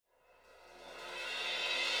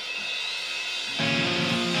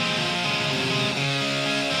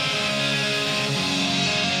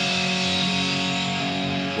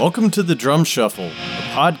Welcome to the Drum Shuffle, a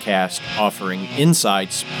podcast offering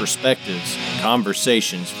insights, perspectives, and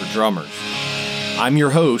conversations for drummers. I'm your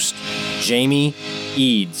host, Jamie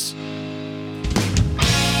Eads.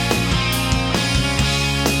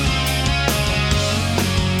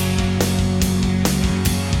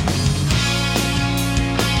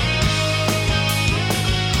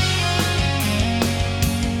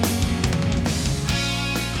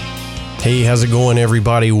 Hey, how's it going,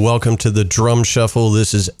 everybody? Welcome to the Drum Shuffle.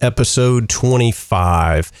 This is episode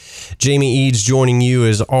 25. Jamie Eads joining you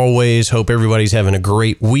as always. Hope everybody's having a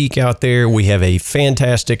great week out there. We have a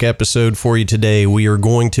fantastic episode for you today. We are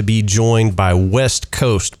going to be joined by West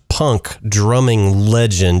Coast punk drumming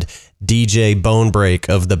legend, DJ Bonebrake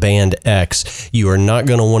of the band X. You are not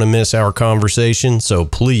going to want to miss our conversation, so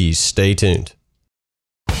please stay tuned.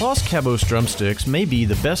 Los Cabos drumsticks may be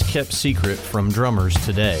the best kept secret from drummers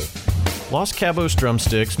today. Los Cabos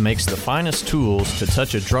Drumsticks makes the finest tools to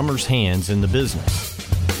touch a drummer's hands in the business.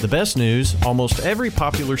 The best news, almost every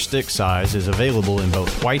popular stick size is available in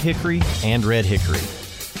both white hickory and red hickory.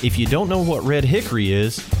 If you don't know what red hickory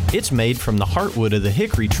is, it's made from the heartwood of the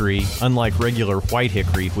hickory tree, unlike regular white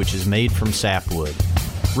hickory, which is made from sapwood.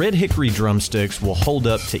 Red hickory drumsticks will hold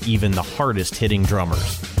up to even the hardest hitting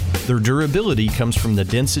drummers. Their durability comes from the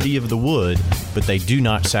density of the wood, but they do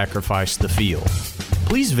not sacrifice the feel.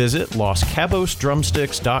 Please visit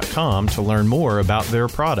LosCabosDrumsticks.com to learn more about their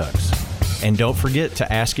products. And don't forget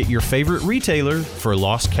to ask at your favorite retailer for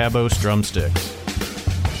Los Cabos drumsticks.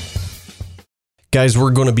 Guys,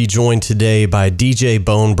 we're going to be joined today by DJ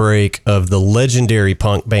Bonebrake of the legendary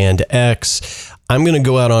punk band X. I'm going to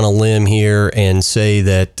go out on a limb here and say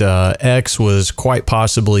that X was quite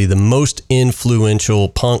possibly the most influential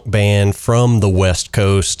punk band from the West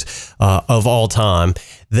Coast of all time.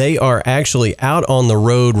 They are actually out on the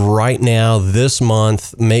road right now this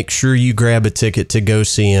month. Make sure you grab a ticket to go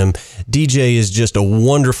see him. DJ is just a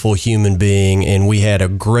wonderful human being, and we had a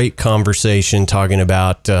great conversation talking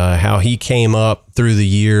about how he came up through the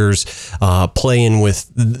years playing with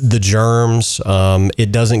the Germs.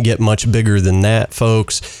 It doesn't get much bigger than that,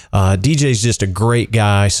 folks. DJ's just a great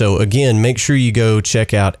guy. So again, make sure you go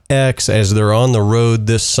check out X as they're on the road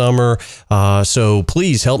this summer. So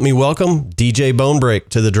please help me welcome DJ Bonebrake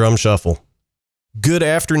to the Drum Shuffle. Good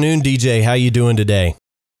afternoon, DJ. How you doing today?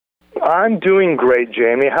 I'm doing great,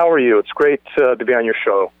 Jamie. How are you? It's great to be on your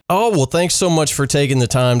show. Oh, well, thanks so much for taking the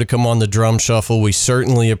time to come on the Drum Shuffle. We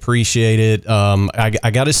certainly appreciate it.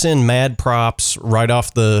 I got to send mad props right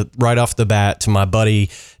off the bat to my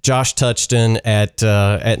buddy Josh Touchton at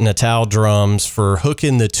Natal Drums for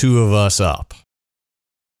hooking the two of us up.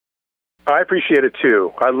 I appreciate it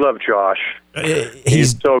too. I love Josh.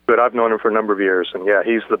 He's so good. I've known him for a number of years, and yeah,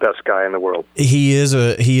 he's the best guy in the world. He is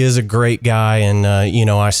a great guy, and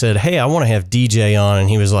I said, hey, I want to have DJ on, and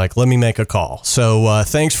he was like, let me make a call. So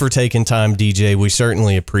thanks for taking time, DJ. We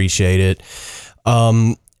certainly appreciate it.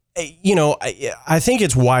 I think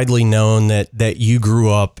it's widely known that you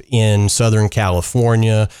grew up in Southern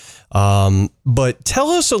California. But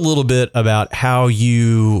tell us a little bit about how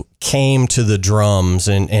you came to the drums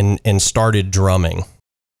and started drumming.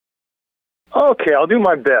 Okay, I'll do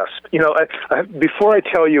my best. Before I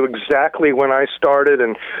tell you exactly when I started,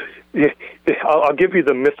 and I'll give you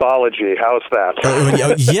the mythology. How's that?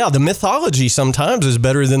 Yeah, the mythology sometimes is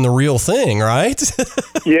better than the real thing, right?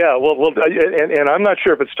 Yeah, well, and I'm not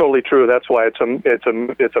sure if it's totally true. That's why it's a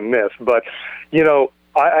myth. But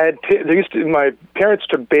my parents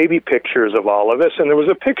took baby pictures of all of us, and there was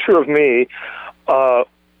a picture of me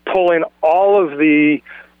pulling all of the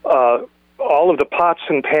pots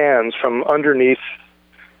and pans from underneath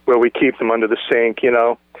where we keep them under the sink, and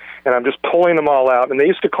I'm just pulling them all out. And they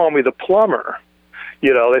used to call me the plumber. They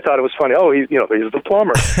thought it was funny. Oh, he's the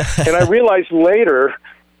plumber. And I realized later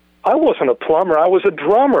I wasn't a plumber. I was a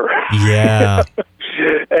drummer. Yeah.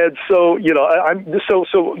 And so, I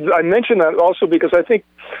mention that also because I think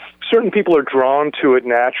certain people are drawn to it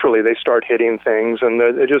naturally. They start hitting things, and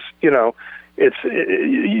they're just, I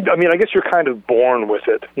guess you're kind of born with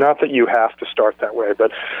it. Not that you have to start that way,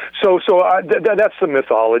 but that's the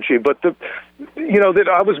mythology. But that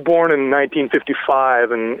I was born in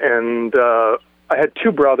 1955, and I had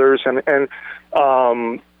two brothers, and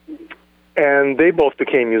they both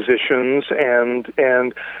became musicians,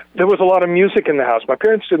 and there was a lot of music in the house. My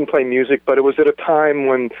parents didn't play music, but it was at a time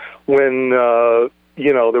when there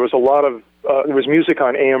was a lot of there was music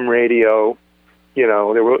on AM radio.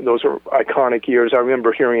 Those were iconic years. I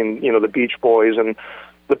remember hearing the Beach Boys and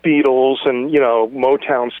the Beatles and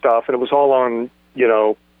Motown stuff, and it was all on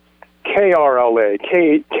KRLA,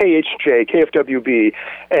 KHJ, KFWB,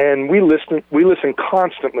 and we listened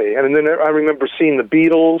constantly. And then I remember seeing the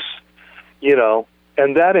Beatles,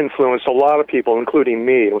 and that influenced a lot of people, including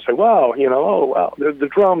me. It was like, wow, oh wow, the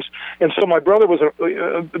drums. And so my brother was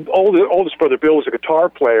oldest brother Bill was a guitar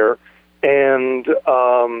player, and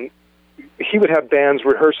he would have bands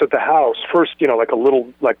rehearse at the house. First, like a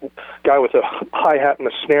little guy with a hi-hat and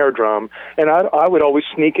a snare drum, and I would always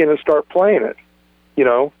sneak in and start playing it,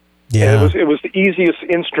 Yeah. And it was the easiest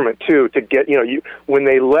instrument too to get. When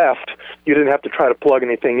they left, you didn't have to try to plug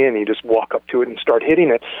anything in. You just walk up to it and start hitting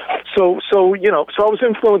it. So I was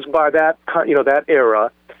influenced by that, that era,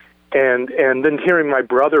 and then hearing my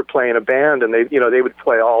brother play in a band, and they would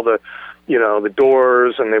play all the, the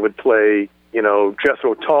Doors, and they would play,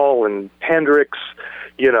 Jethro Tull and Hendrix,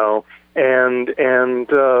 and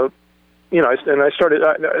I started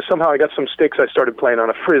somehow I got some sticks. I started playing on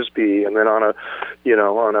a frisbee, and then on a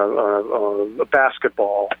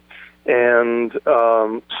basketball, and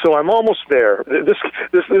so I'm almost there. This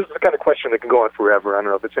is the kind of question that can go on forever. I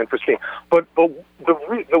don't know if it's interesting, but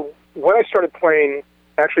when I started playing,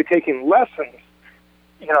 actually taking lessons,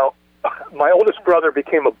 my oldest brother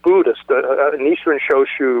became a Buddhist, an Nichiren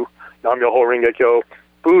Shoshu Nam-myoho Renge-kyo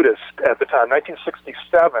Buddhist at the time,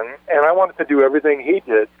 1967, and I wanted to do everything he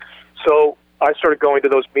did. So I started going to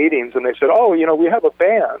those meetings, and they said, "Oh, we have a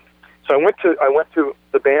band." So I went to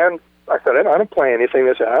the band. I said, "I don't play anything."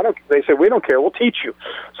 They said, They said, "We don't care. We'll teach you."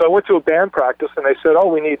 So I went to a band practice, and they said, "Oh,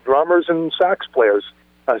 we need drummers and sax players."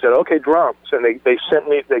 I said, "Okay, drums." And they sent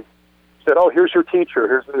me. They said, "Oh, here's your teacher.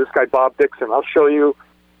 Here's this guy Bob Dixon. I'll show you."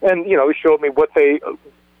 And he showed me what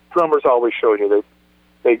drummers always show you.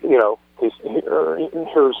 Here's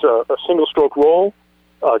a single stroke roll,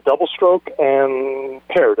 double stroke, and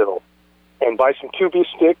paradiddle, and buy some 2B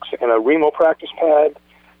sticks and a Remo practice pad,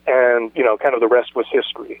 and kind of the rest was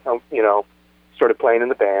history. Started playing in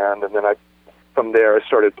the band, and then from there I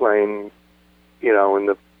started playing, in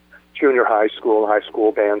the junior high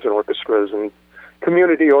school bands and orchestras and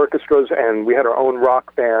community orchestras, and we had our own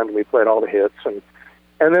rock band. And we played all the hits, and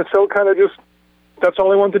then so kind of just that's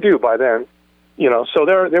all I wanted to do by then. So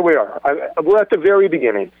there we are. We're at the very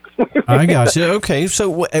beginning. I got you. Okay.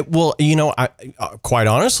 So, well, I quite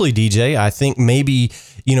honestly, DJ, I think maybe,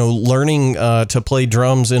 learning to play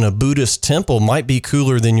drums in a Buddhist temple might be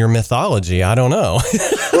cooler than your mythology. I don't know.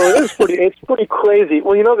 Well, it's pretty crazy.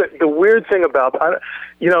 Well, the weird thing about, it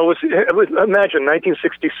was imagine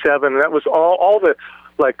 1967. That was all the,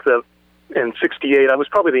 in 68, I was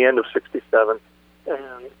probably the end of 67.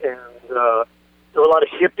 And there were a lot of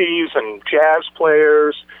hippies and jazz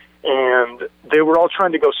players, and they were all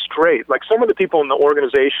trying to go straight. Like some of the people in the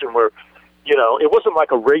organization were, it wasn't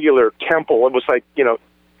like a regular temple. It was like,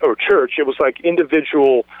 or church. It was like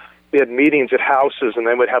individual. They had meetings at houses, and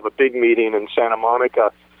they would have a big meeting in Santa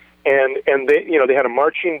Monica. And they, they had a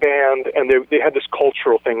marching band, and they had this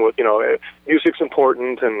cultural thing with, music's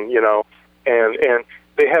important, and, and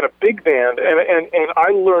they had a big band, and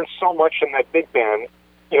I learned so much in that big band.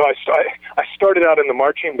 I started out in the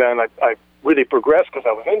marching band. I really progressed because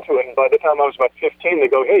I was into it. And by the time I was about 15, they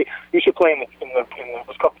go, "Hey, you should play in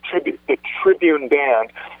what's called the Tribune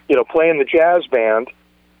Band. Play in the jazz band."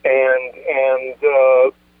 And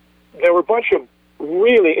there were a bunch of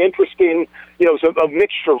really interesting. It was a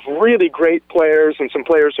mixture of really great players and some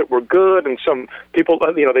players that were good, and some people.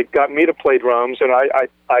 They got me to play drums, and I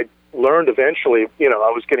learned eventually.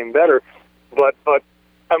 I was getting better, but.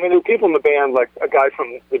 I mean, there were people in the band, like a guy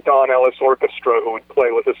from the Don Ellis Orchestra who would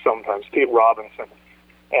play with us sometimes, Pete Robinson,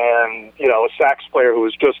 and, a sax player who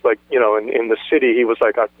was just like, in the city, he was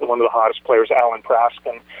like one of the hottest players, Alan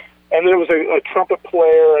Praskin. And there was a trumpet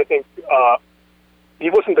player, I think, he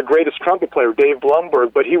wasn't the greatest trumpet player, Dave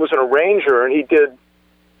Blumberg, but he was an arranger, and he did,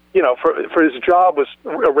 for his job was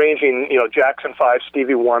arranging, Jackson 5,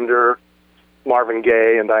 Stevie Wonder, Marvin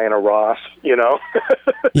Gaye and Diana Ross, Yeah.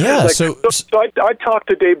 So I talked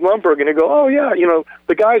to Dave Blumberg, and he'd go, "Oh yeah,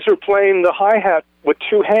 the guys are playing the hi-hat with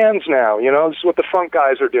two hands now. This is what the funk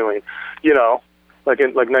guys are doing. Like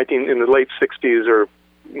in the late '60s, or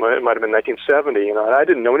it might have been 1970. And I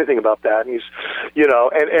didn't know anything about that. And he's,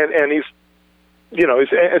 and he's.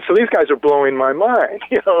 And so these guys are blowing my mind,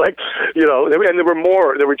 and there were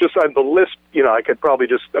more. There were just on the list, I could probably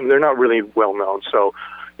just. I mean, they're not really well known, so.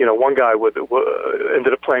 One guy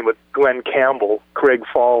ended up playing with Glenn Campbell, Craig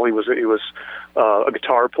Fall. He was a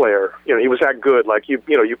guitar player. He was that good. Like you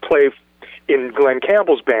play in Glenn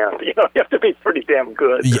Campbell's band. You have to be pretty damn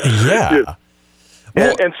good. Yeah.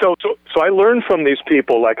 And so I learned from these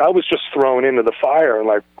people. Like I was just thrown into the fire,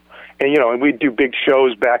 and we'd do big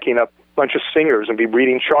shows backing up a bunch of singers and be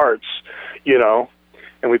reading charts.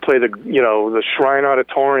 and we play the Shrine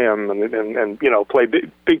Auditorium, and play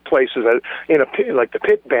big places like the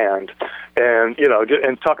Pit Band, and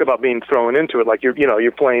and talk about being thrown into it, like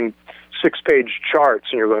you're playing 6-page charts,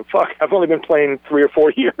 and you're going, fuck, I've only been playing 3 or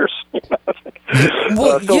 4 years.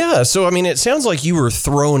 Well, so I mean, it sounds like you were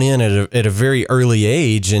thrown in at a very early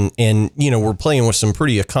age, and we're playing with some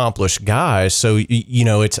pretty accomplished guys. So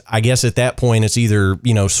it's, I guess at that point it's either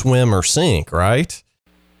swim or sink, right?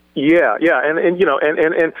 Yeah, and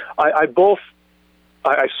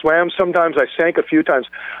I swam sometimes, I sank a few times.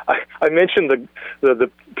 I mentioned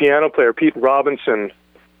the piano player Pete Robinson.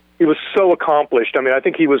 He was so accomplished. I mean, I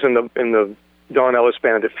think he was in the Don Ellis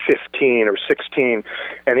band at 15 or 16,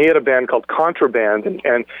 and he had a band called Contraband,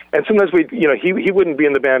 and sometimes he wouldn't be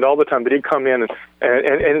in the band all the time, but he'd come in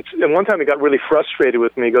and one time he got really frustrated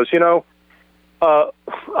with me. He goes,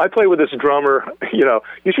 I play with this drummer,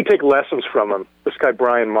 you should take lessons from him. This guy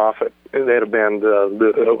Brian Moffat, and they had a band,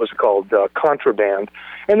 it was called Contraband,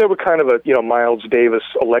 and they were kind of a Miles Davis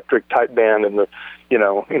electric type band in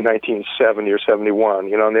 1970 or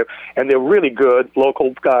 71, and they're really good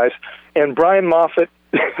local guys. And Brian Moffat,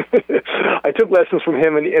 I took lessons from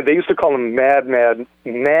him, and they used to call him Madman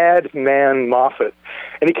Moffat.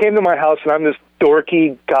 And he came to my house, and I'm this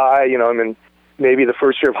dorky guy, I'm in maybe the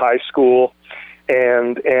first year of high school,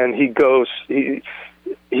 and he goes,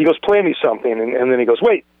 play me something, and then he goes,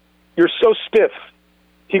 wait, you're so stiff.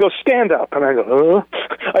 He goes, stand up. And I go,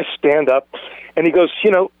 I stand up, and he goes,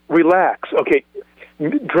 relax. Okay,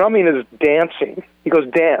 drumming is dancing. He goes,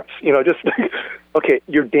 dance. Just, okay,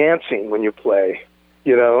 you're dancing when you play,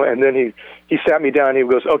 And then he sat me down, and he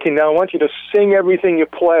goes, okay, now I want you to sing everything you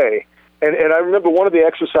play. And I remember one of the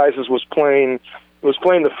exercises was playing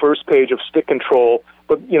the first page of Stick Control,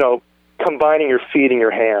 but, combining your feet and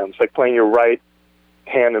your hands, like playing your right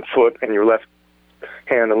hand and foot and your left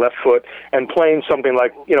hand and left foot, and playing something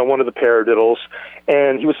like, one of the paradiddles.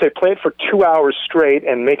 And he would say, play it for 2 hours straight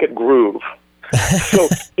and make it groove. So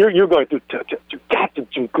you're going through,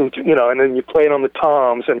 and then you play it on the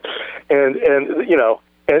toms, and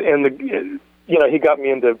he got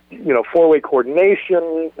me into, four-way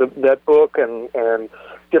coordination, that book, and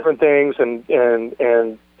different things, and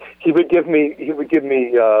he would give me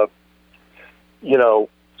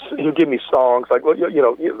songs like,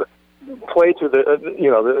 play through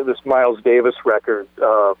this Miles Davis record,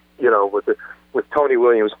 with Tony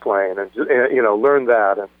Williams playing, and learn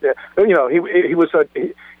that, and he was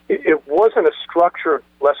it wasn't a structured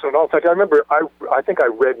lesson at all. In fact, I remember I think I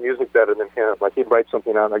read music better than him. Like, he'd write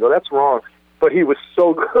something out, and I go, that's wrong, but he was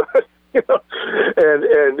so good, and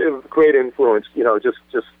it was great influence, just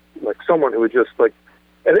like someone who would just like,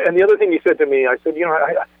 and the other thing he said to me, I said,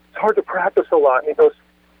 it's hard to practice a lot, and he goes,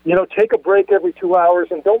 take a break every 2 hours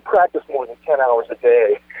and don't practice more than 10 hours a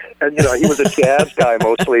day. And, he was a jazz guy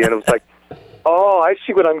mostly, and it was like, oh, I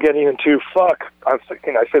see what I'm getting into. Fuck. I was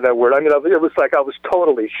thinking I said that word. I mean, it was like I was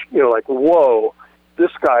totally, like, whoa,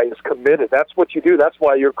 this guy is committed. That's what you do. That's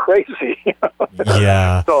why you're crazy.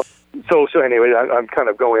 Yeah. So anyway, I'm kind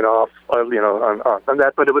of going off, on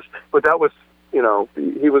that. But that was, he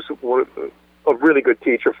was a really good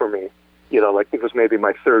teacher for me. Like, he was maybe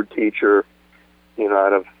my third teacher,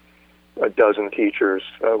 out of a dozen teachers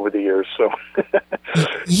over the years. So,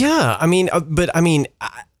 yeah, I mean,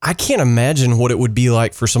 I can't imagine what it would be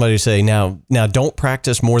like for somebody to say, now don't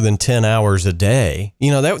practice more than 10 hours a day.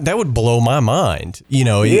 That would blow my mind.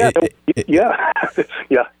 Yeah.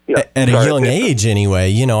 At a young age,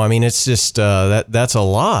 anyway. It's just that's a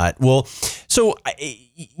lot. Well, so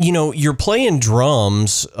you're playing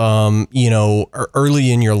drums,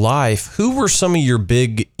 early in your life. Who were some of your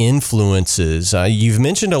big influences? You've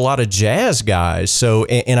mentioned a lot of jazz guys. So,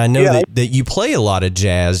 and I know that you play a lot of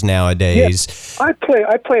jazz nowadays. Yeah, I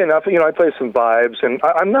play enough. I play some vibes, and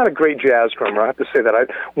I'm not a great jazz drummer. I have to say that.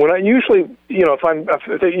 When I usually, if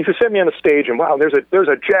you set me on a stage and wow, there's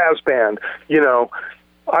a jazz band,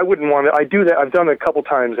 I wouldn't want to. I do that. I've done it a couple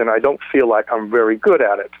times, and I don't feel like I'm very good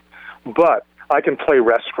at it. But I can play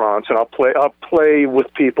restaurants, and I'll play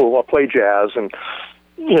with people. I'll play jazz, and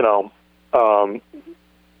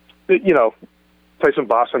play some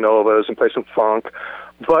bossa novas and play some funk.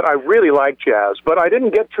 But I really like jazz. But I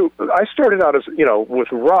didn't get to. I started out as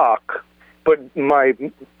with rock, but my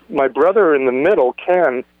brother in the middle,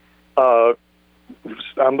 Ken, I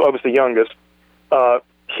was the youngest.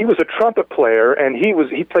 He was a trumpet player, and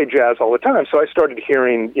he played jazz all the time. So I started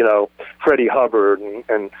hearing Freddie Hubbard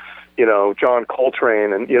and John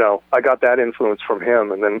Coltrane, and I got that influence from him,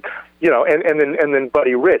 and then and then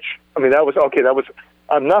Buddy Rich. I mean, that was okay. That was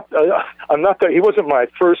I'm not there. He wasn't my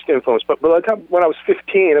first influence, but by the time when I was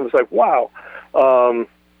 15, it was like wow.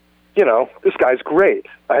 this guy's great.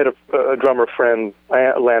 I had a drummer friend,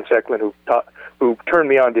 Lance Eklund, who turned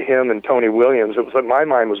me on to him and Tony Williams. It was like my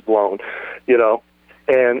mind was blown,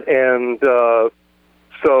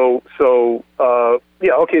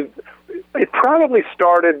 okay. It probably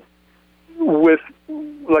started with,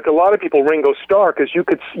 like a lot of people, Ringo Starr, because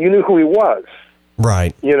you knew who he was,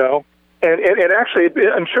 right? And actually,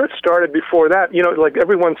 I'm sure it started before that. Like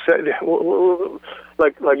everyone said,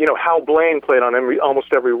 like Hal Blaine played on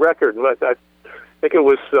almost every record. I think it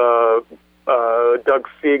was Doug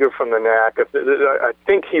Seeger from the Knack. I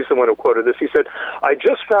think he's the one who quoted this. He said, "I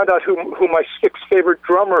just found out who my 6 favorite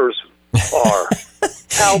drummers are."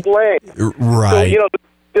 Hal Blaine. Right. So,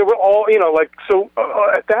 they were all,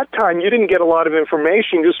 at that time, you didn't get a lot of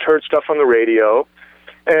information. You just heard stuff on the radio.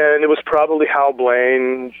 And it was probably Hal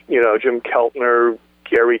Blaine, Jim Keltner,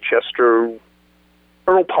 Gary Chester,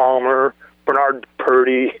 Earl Palmer, Bernard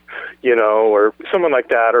Purdy, or someone like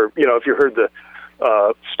that. Or, if you heard the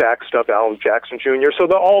Stax stuff, Alan Jackson Jr. So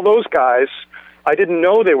all those guys, I didn't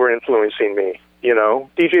know they were influencing me,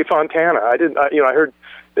 DJ Fontana. I heard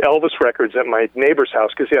the Elvis records at my neighbor's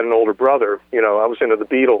house because he had an older brother. I was into the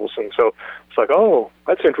Beatles. And so it's like, oh,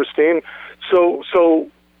 that's interesting.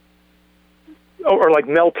 Or like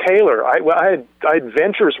Mel Taylor. I had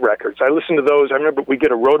Ventures records. I listened to those. I remember we'd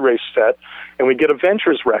get a road race set, and we'd get a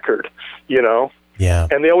Ventures record, Yeah.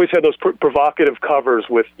 And they always had those provocative covers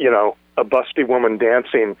with, a busty woman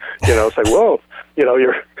dancing. It's like, whoa,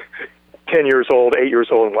 you're 10 years old, 8 years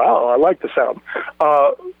old, and wow, I like the sound.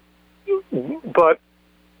 But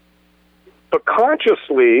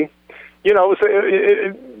consciously, it was,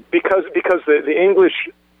 because the English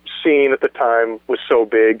scene at the time was so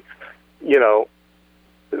big, I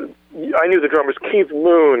knew the drummers Keith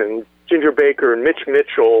Moon and Ginger Baker and Mitch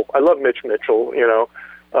Mitchell. I love Mitch Mitchell,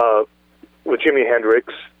 with Jimi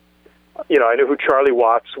Hendrix. I knew who Charlie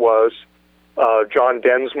Watts was, John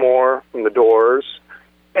Densmore from the Doors,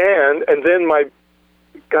 and then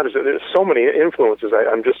there's so many influences.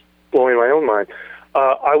 I'm just blowing my own mind.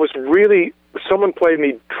 Someone played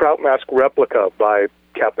me Trout Mask Replica by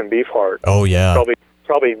Captain Beefheart. Oh yeah.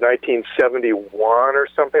 Probably 1971 or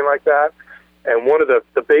something like that. And one of the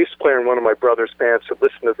bass player in one of my brother's bands said,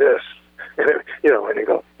 "Listen to this," and and they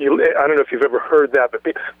go, I don't know if you've ever heard that, but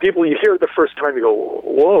people, you hear it the first time, you go,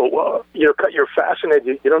 whoa, you're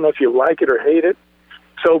fascinated. You don't know if you like it or hate it.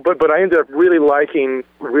 So, but I ended up really liking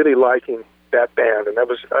that band, and that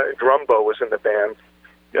was Drumbo was in the band.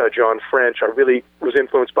 John French. I really was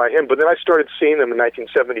influenced by him. But then I started seeing them in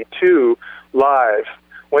 1972 live.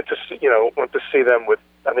 Went to see them with,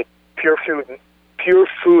 I think, Pure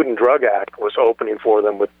Food and Drug Act was opening for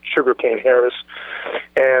them with Sugarcane Harris,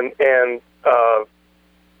 and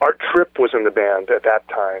Art Tripp was in the band at that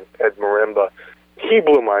time. Ed Marimba, he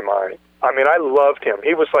blew my mind. I mean, I loved him.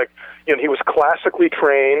 He was like, he was classically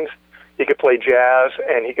trained. He could play jazz,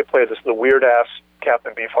 and he could play the weird ass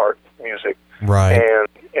Captain Beefheart music. Right.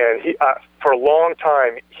 And he for a long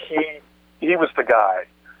time he was the guy.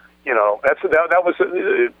 That was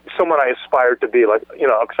someone I aspired to be, like,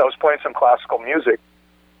 because I was playing some classical music.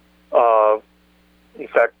 In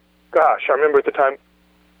fact, gosh, I remember at the time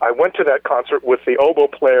I went to that concert with the oboe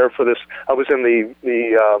player for this. I was in the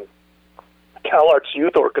CalArts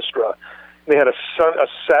Youth Orchestra. They had a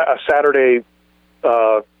Saturday,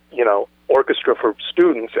 orchestra for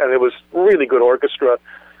students, and it was really good orchestra.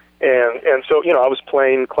 And so, I was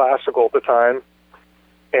playing classical at the time,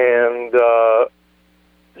 and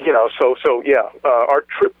Art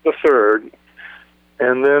Tripp the Third,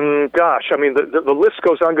 and then, gosh, I mean, the list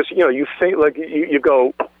goes on, because you think, like, you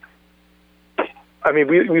go. I mean,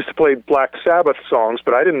 we used to play Black Sabbath songs,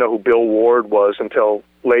 but I didn't know who Bill Ward was until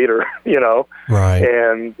later, Right.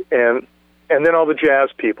 And then all the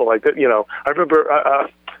jazz people, like that, I remember.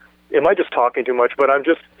 Am I just talking too much? But I'm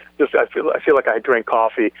just I feel like I drank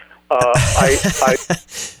coffee.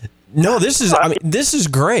 No, this is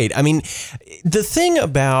great. I mean, the thing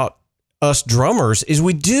about us drummers is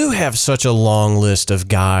we do have such a long list of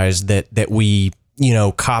guys that we,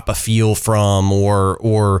 cop a feel from,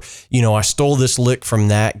 or I stole this lick from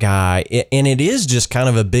that guy. And it is just kind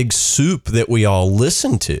of a big soup that we all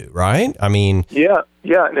listen to, right? I mean, yeah.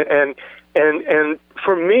 And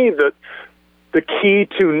for me, the key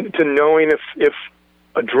to knowing if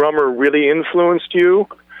a drummer really influenced you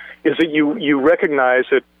is that you recognize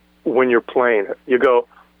it when you're playing it. You go,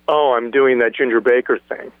 oh, I'm doing that Ginger Baker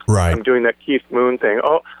thing. Right. I'm doing that Keith Moon thing.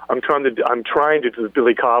 Oh, I'm trying to do the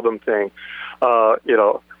Billy Cobham thing. I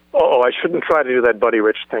shouldn't try to do that Buddy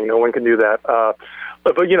Rich thing. No one can do that.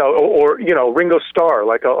 But Ringo Starr.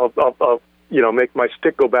 Like I'll make my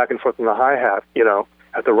stick go back and forth in the hi-hat,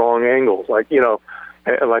 at the wrong angle. Like,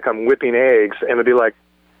 like I'm whipping eggs, and it'd be like,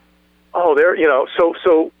 oh, there,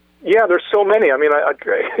 so yeah, there's so many. I mean, I like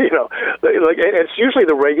it's usually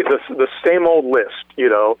the same old list,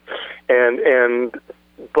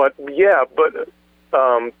 but yeah,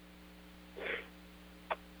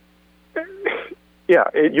 yeah,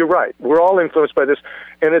 you're right. We're all influenced by this,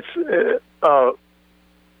 and it's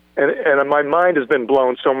and my mind has been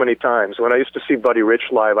blown so many times. When I used to see Buddy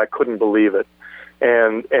Rich live, I couldn't believe it,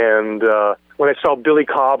 and when I saw Billy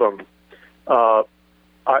Cobham, I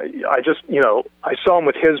just I saw him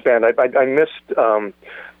with his band. I missed the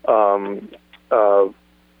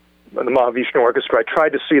Mahavishnu Orchestra. I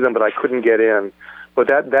tried to see them, but I couldn't get in. But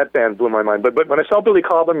that band blew my mind. But when I saw Billy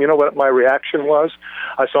Cobham, you know what my reaction was?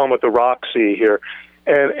 I saw him at the Roxy here,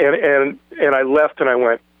 and I left and I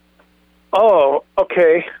went, oh,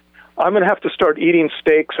 okay, I'm going to have to start eating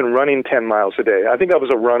steaks and running 10 miles a day. I think I was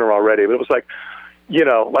a runner already, but it was like,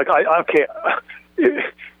 okay.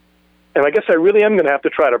 And I guess I really am going to have to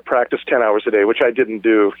try to practice 10 hours a day, which I didn't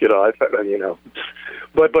do, But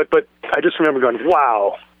I just remember going,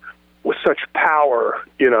 wow, with such power,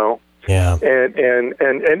 Yeah. And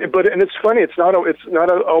it's funny. It's not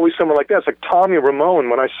always someone like that. It's like Tommy Ramone.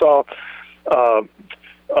 When I saw the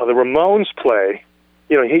Ramones play,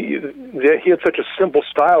 he had such a simple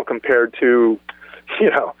style compared to,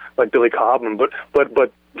 like Billy Cobham. But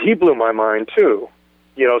he blew my mind too.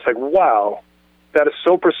 It's like, wow, that is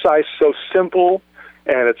so precise, so simple,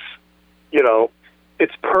 and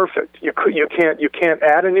it's perfect. You can't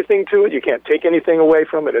add anything to it. You can't take anything away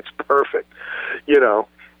from it. It's perfect.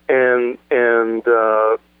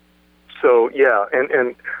 So yeah,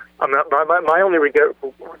 and I'm not, my only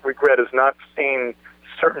regret is not seeing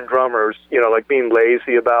certain drummers, like being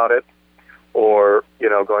lazy about it, or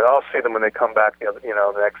going, I'll see them when they come back, the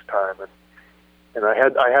next time. And I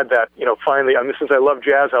had that, finally. I mean, since I love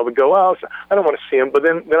jazz, I would go, oh, I don't want to see him. But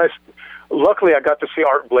then luckily I got to see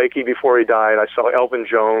Art Blakey before he died. I saw Elvin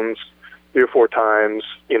Jones 3 or 4 times,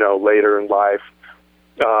 later in life.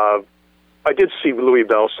 I did see Louis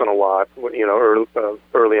Bellson a lot,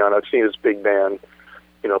 early on. I'd seen his big band,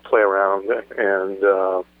 play around, and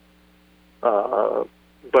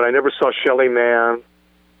but I never saw Shelly Manne.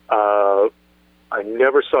 I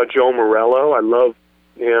never saw Joe Morello. I loved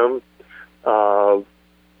him. I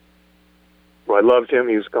loved him.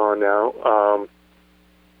 He's gone now.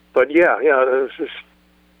 But yeah, it's just.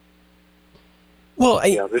 Well,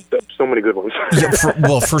 there's so many good ones.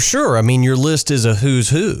 For sure. I mean, your list is a who's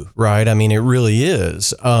who, right? I mean, it really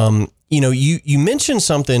is. You mentioned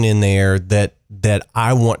something in there that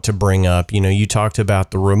I want to bring up. You talked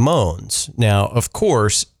about the Ramones. Now, of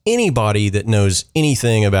course, anybody that knows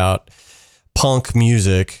anything about punk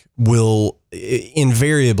music will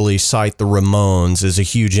invariably cite the Ramones as a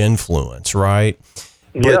huge influence, right?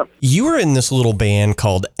 But you were in this little band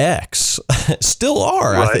called X, still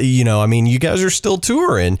are. Right. You guys are still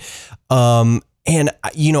touring. And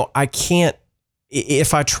I can't,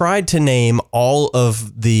 if I tried to name all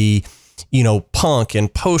of the, punk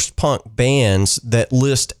and post-punk bands that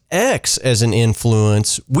list X as an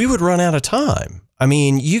influence, we would run out of time. I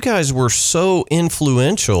mean, you guys were so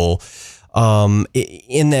influential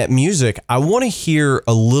in that music. I want to hear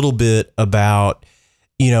a little bit about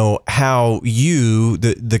how you,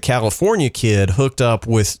 the California kid, hooked up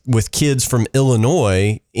with kids from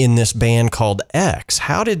Illinois in this band called X.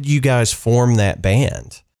 How did you guys form that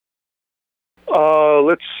band?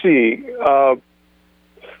 Let's see.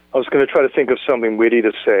 I was going to try to think of something witty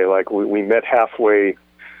to say, like we met halfway.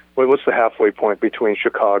 What's the halfway point between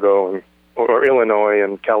Chicago or Illinois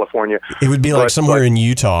and California? It would be somewhere in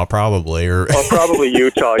Utah, probably, or probably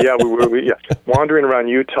Utah. Yeah, we were wandering around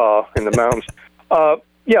Utah in the mountains.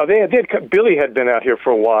 Yeah, they did. Billy had been out here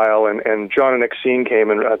for a while, and John and Exene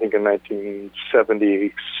came in, I think, in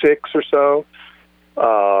 1976 or so,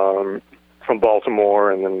 from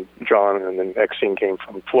Baltimore, and then John and then Exene came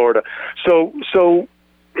from Florida. So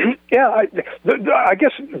yeah, I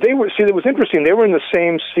guess they were. See, it was interesting. They were in the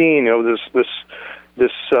same scene.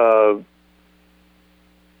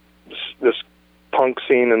 This punk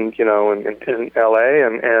scene, and in L.A.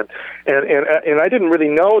 and I didn't really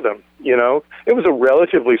know them. It was a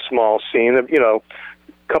relatively small scene. A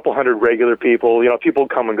couple hundred regular people. People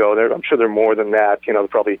come and go. I'm sure there are more than that.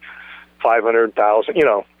 Probably 500,000.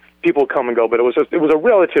 People come and go. But it was a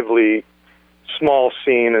relatively small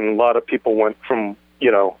scene, and a lot of people went from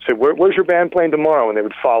say, where's your band playing tomorrow, and they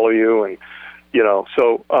would follow you, and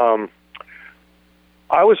so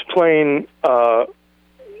I was playing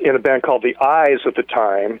in a band called The Eyes at the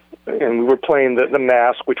time, and we were playing the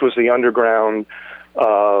Mask, which was the underground,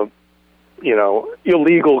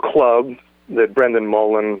 illegal club that Brendan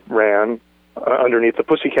Mullen ran underneath the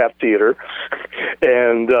Pussycat Theater,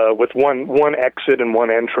 and with one exit and one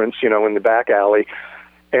entrance, in the back alley.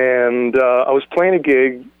 And I was playing a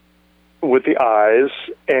gig with the Eyes,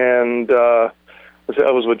 and I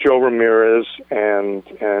was with Joe Ramirez and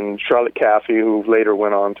Charlotte Caffey, who later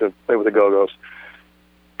went on to play with the Go-Go's.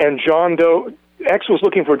 And John Doe, X was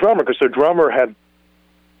looking for a drummer because their drummer had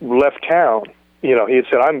left town. He had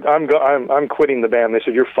said, "I'm quitting the band." They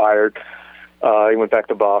said, "You're fired." He went back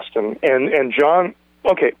to Boston, and John.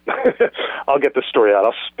 Okay, I'll get the story out.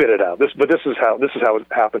 I'll spit it out. This is how it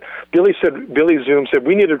happened. Billy Zoom said,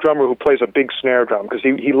 "We need a drummer who plays a big snare drum," because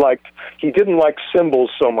he didn't like cymbals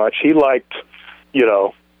so much. He liked,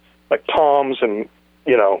 like toms and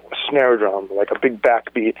a snare drum, like a big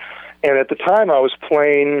backbeat. And at the time, I was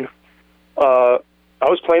playing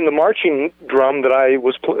the marching drum that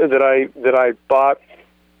I bought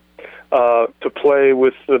to play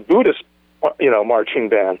with the Buddhist, marching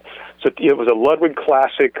band. So it was a Ludwig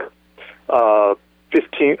Classic, 12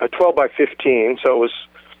 by 15. So it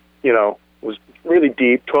was really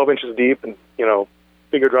deep, 12 inches deep, and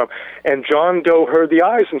bigger drum. And John Doe heard the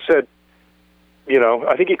Eyes and said,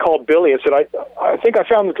 I think he called Billy and said, I think I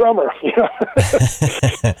found the drummer.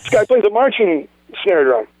 This guy plays a marching snare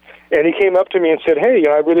drum. And he came up to me and said, "Hey,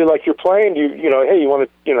 I really like your playing. Hey, you want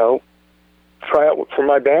to, try out for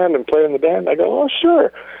my band and play in the band?" I go, "Oh,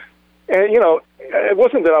 sure." And, it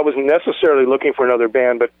wasn't that I was necessarily looking for another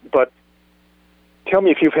band, but tell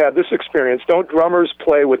me if you've had this experience. Don't drummers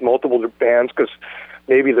play with multiple bands because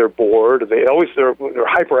maybe they're bored? They're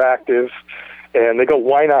hyperactive, and they go,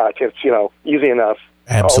 "Why not? It's, easy enough."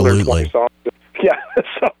 Absolutely. Yeah.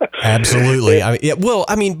 Absolutely.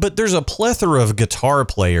 But there's a plethora of guitar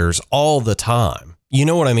players all the time. You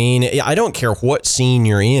know what I mean? I don't care what scene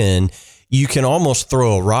you're in. You can almost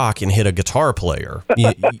throw a rock and hit a guitar player,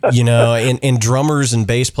 and drummers and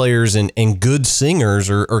bass players and good singers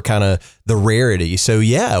are kind of the rarity. So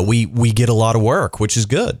yeah, we get a lot of work, which is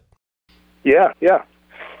good. Yeah. Yeah.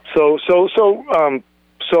 So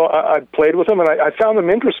I played with them, and I found them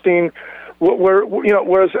interesting.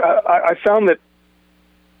 Whereas I found that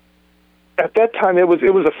at that time it was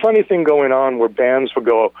a funny thing going on where bands would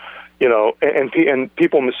go, and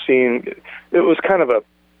people in the scene. It was kind of a.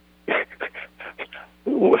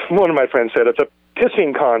 One of my friends said it's a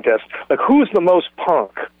pissing contest. Like, who's the most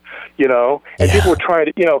punk? And people were trying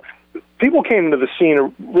to. People came into the scene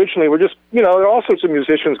originally. Were just there are all sorts of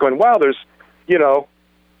musicians going, "Wow, there's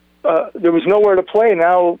there was nowhere to play.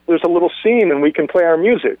 Now there's a little scene, and we can play our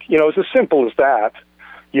music." It's as simple as that.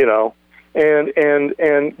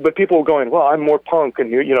 But people were going, "Well, I'm more punk,"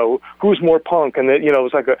 and who's more punk? And it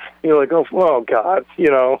was like oh God,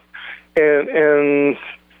 and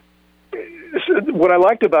what I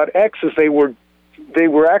liked about X is they were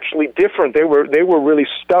actually different. They were really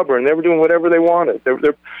stubborn. They were doing whatever they wanted.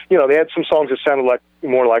 They had some songs that sounded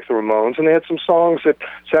more like the Ramones, and they had some songs that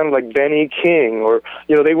sounded like Benny King, or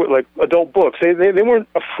they were like Adult Books. They weren't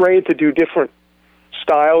afraid to do different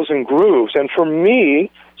styles and grooves. And for me,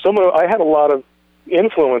 I had a lot of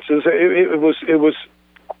influences. It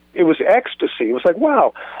was ecstasy. It was like,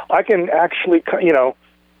 wow, I can actually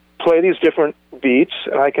play these different beats,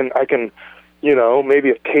 and I can maybe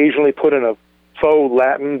occasionally put in a faux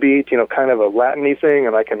Latin beat, kind of a Latin-y thing,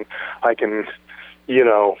 and I can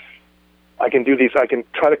do these. I can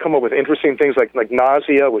try to come up with interesting things like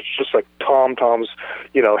Nausea, which is just like Tom's,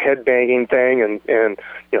 head banging thing, and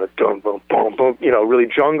boom, boom, boom, boom, really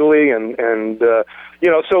jungly, and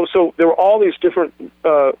so there were all these different.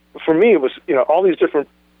 For me, it was all these different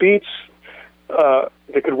beats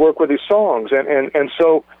that could work with these songs, and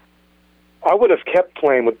so I would have kept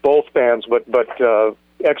playing with both bands, but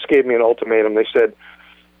X gave me an ultimatum. They said,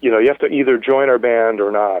 you have to either join our band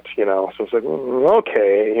or not, So I was like,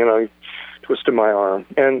 okay, twisted my arm.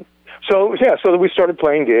 And so we started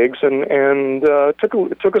playing gigs, and it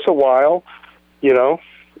took us a while,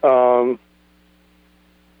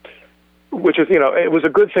 which is, it was a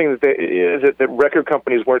good thing that record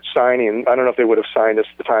companies weren't signing. I don't know if they would have signed us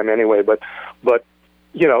at the time anyway, but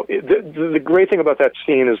the great thing about that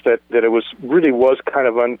scene is that it was kind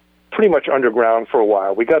of pretty much underground for a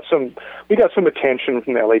while. We got some attention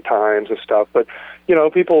from the LA Times and stuff, but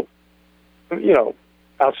people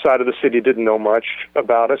outside of the city didn't know much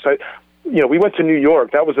about us. We went to New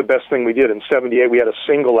York. That was the best thing we did. In '78, we had a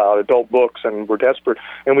single out, Adult Books, and we're desperate,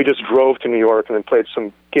 and we just drove to New York and then played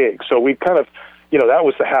some gigs. So we kind of, that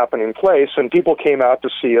was the happening place, and people came out to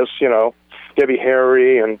see us. Debbie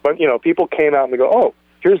Harry, but people came out and they go, "Oh,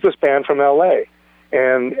 here's this band from LA,"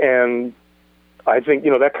 and I think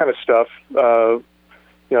that kind of stuff.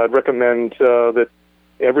 I'd recommend that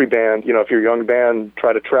every band, if you're a young band,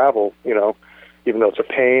 try to travel, even though it's a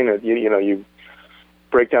pain, and you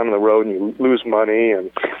break down on the road and you lose money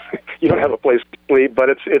and you don't have a place to sleep, but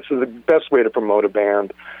it's the best way to promote a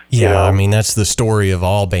band. Yeah, I mean, that's the story of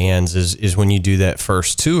all bands is when you do that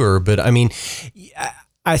first tour. But I mean,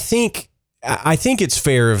 I think it's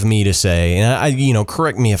fair of me to say, and I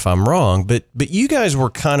correct me if I'm wrong, but you guys were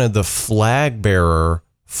kind of the flag bearer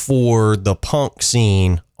for the punk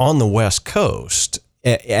scene on the West Coast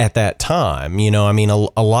at that time. I mean,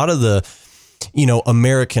 a lot of the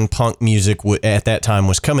American punk music at that time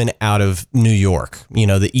was coming out of New York,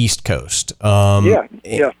 the East Coast.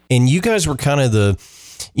 Yeah. And you guys were kind of the,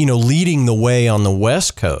 leading the way on the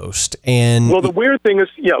West Coast. And well, the weird thing is,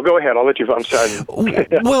 go ahead. I'll let you. I'm sorry.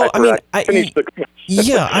 Well, I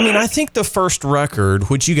think the first record,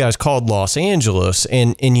 which you guys called Los Angeles,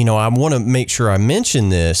 and I want to make sure I mention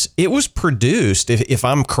this. It was produced, if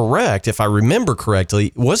I'm correct, if I remember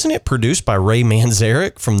correctly, wasn't it produced by Ray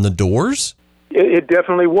Manzarek from The Doors? It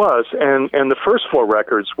definitely was, and the first 4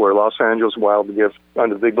 records were Los Angeles, Wild to Give,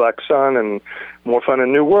 Under the Big Black Sun, and More Fun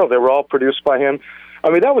in New World. They were all produced by him. I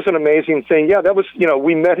mean, that was an amazing thing. Yeah, that was,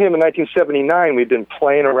 we met him in 1979. We'd been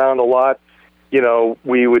playing around a lot.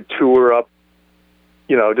 We would tour up,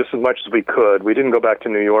 just as much as we could. We didn't go back to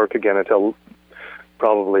New York again until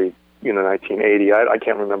probably, 1980. I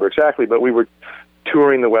can't remember exactly, but we were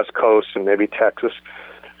touring the West Coast and maybe Texas.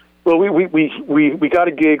 Well, we got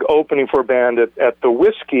a gig opening for a band at the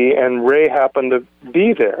Whiskey, and Ray happened to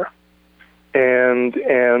be there, and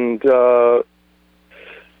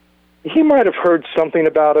he might have heard something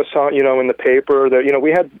about us on in the paper that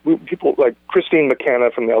we had people like Christine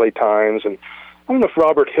McKenna from the LA Times, and I don't know if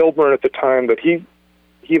Robert Hilburn at the time, but he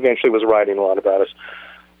eventually was writing a lot about us.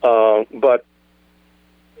 But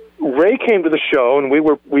Ray came to the show, and we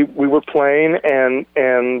were playing, and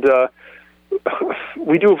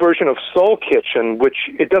we do a version of Soul Kitchen, which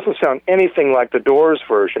it doesn't sound anything like the Doors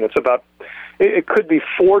version. It's about, it could be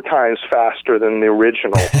 4 times faster than the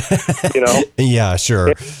original, Yeah,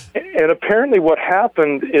 sure. And apparently what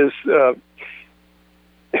happened is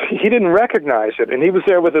he didn't recognize it, and he was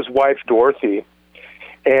there with his wife, Dorothy.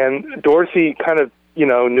 And Dorothy kind of,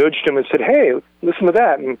 nudged him and said, "Hey, listen to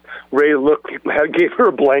that." And Ray gave her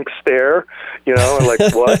a blank stare, and like,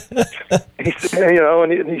 what? And he said,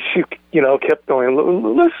 and she, kept going,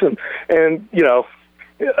 "Listen," and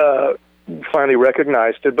finally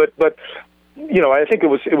recognized it. But I think it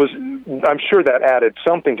was. I'm sure that added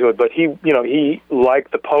something to it. But he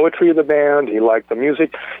liked the poetry of the band. He liked the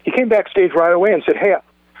music. He came backstage right away and said, "Hey,"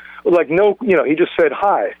 he just said,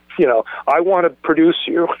 "Hi, I want to produce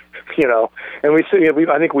you." And we said,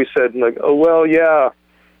 I think we said, like, "Oh, well, yeah,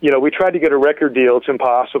 we tried to get a record deal. It's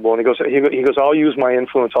impossible." And he goes, "I'll use my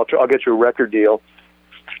influence. I'll get you a record deal."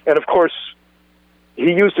 And of course,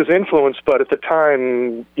 he used his influence, but at the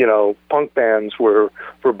time, punk bands were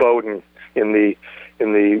verboten in the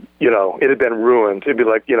it had been ruined. It'd be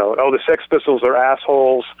like, the Sex Pistols are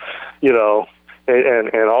assholes, and all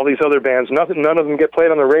these other bands. None of them get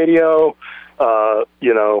played on the radio.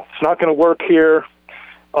 It's not going to work here.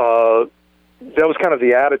 That was kind of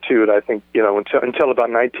the attitude, I think, until about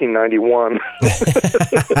 1991.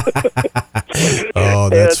 Oh,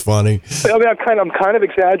 that's funny. I mean, I'm kind of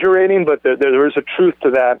exaggerating, but there is a truth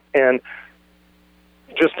to that. And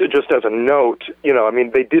just as a note,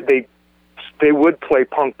 they would play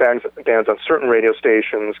punk bands on certain radio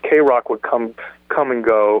stations. K-Rock would come and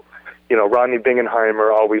go. Rodney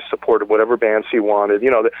Bingenheimer always supported whatever bands he wanted.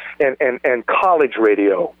 And college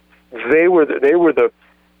radio, those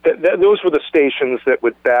were the stations that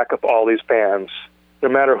would back up all these bands, no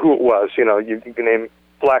matter who it was. You can name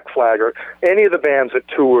Black Flag or any of the bands that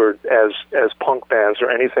toured as punk bands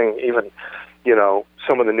or anything, even,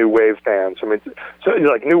 some of the new wave bands. I mean, so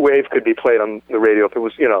like new wave could be played on the radio if it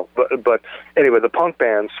was, but anyway, the punk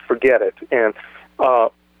bands, forget it. And,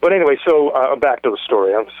 but anyway, so back to the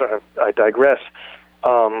story. I'm sorry, I digress.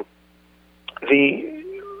 No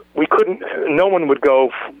one would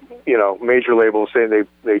go, major labels say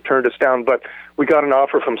they turned us down, but we got an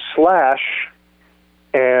offer from Slash,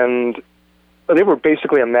 and they were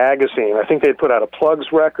basically a magazine. I think they'd put out a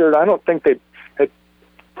Plugs record. I don't think they had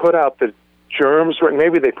put out the Germs record.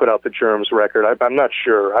 Maybe they put out the Germs record. I'm not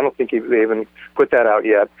sure. I don't think they even put that out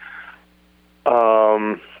yet.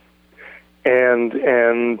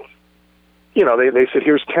 And they said,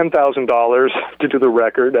 "Here's $10,000 to do the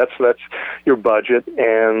record. That's your budget."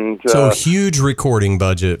 And so huge recording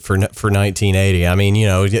budget for 1980. I mean,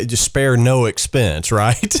 just spare no expense,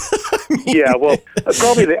 right? Yeah, well,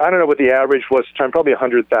 probably I don't know what the average was at the time. Probably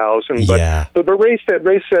 100,000. But yeah. But Ray said,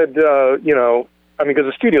 I mean,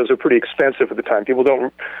 because the studios are pretty expensive at the time. People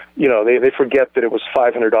don't, they forget that it was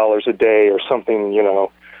 $500 a day or something,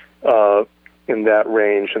 in that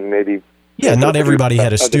range, and maybe. Yeah, not everybody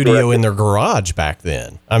had a studio in their garage back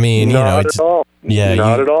then. I mean, not at all. Yeah,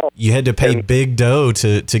 not at all. You had to pay big dough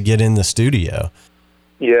to get in the studio.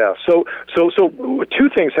 Yeah. So two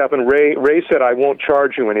things happened. Ray said, "I won't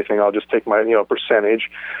charge you anything. I'll just take my percentage,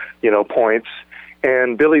 points."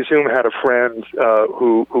 And Billy Zoom had a friend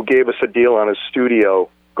who gave us a deal on his studio,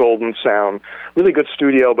 Golden Sound, really good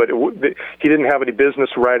studio, but he didn't have any business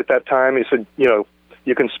right at that time. He said,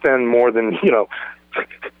 you can spend more than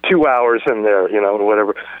 2 hours in there,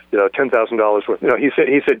 whatever, $10,000 worth. He said,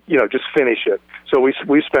 just finish it. So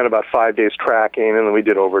we spent about 5 days tracking, and then we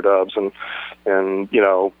did overdubs and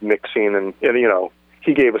mixing, and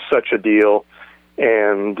he gave us such a deal,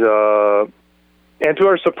 and to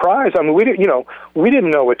our surprise, I mean, we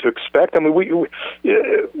didn't know what to expect. I mean,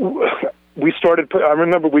 we started. I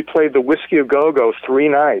remember we played the Whiskey a Go Go 3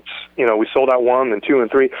 nights. We sold out 1 and 2 and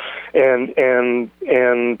 3, and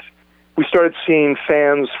we started seeing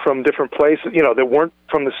fans from different places, that weren't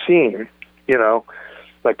from the scene,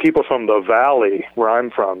 like people from the Valley where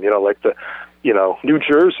I'm from, like the, New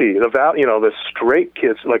Jersey, the Valley, the straight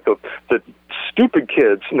kids, like the stupid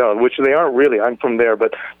kids, which they aren't really. I'm from there,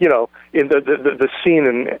 but in the scene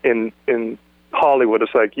in Hollywood,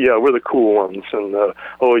 it's like, yeah, we're the cool ones, and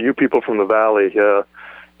you people from the Valley, yeah,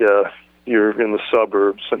 you're in the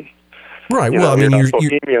suburbs, and. Right. Well, I mean, you're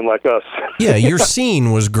bohemian like us. Yeah, your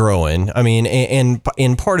scene was growing. I mean, and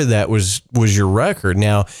part of that was your record.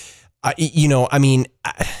 Now, let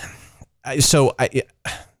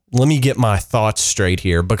me get my thoughts straight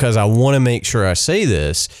here, because I want to make sure I say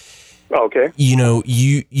this. Okay.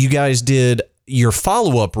 You guys did your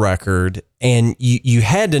follow-up record, and you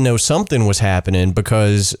had to know something was happening,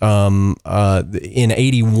 because in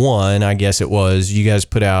 81, I guess it was, you guys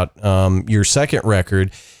put out your second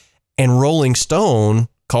record. And Rolling Stone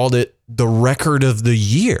called it the record of the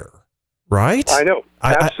year, right? I know.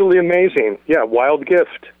 Absolutely amazing. Yeah, Wild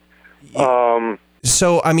Gift.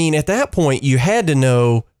 So, I mean, at that point, you had to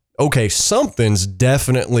know, okay, something's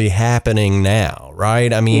definitely happening now,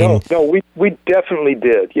 right? I mean... No, we definitely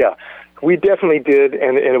did, yeah. We definitely did,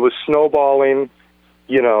 and it was snowballing,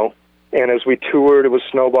 and as we toured, it was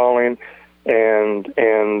snowballing, and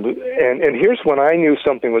here's when I knew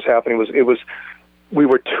something was happening, we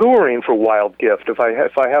were touring for Wild Gift. If I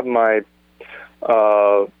have my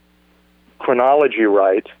chronology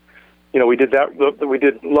right, we did that. We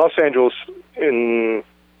did Los Angeles in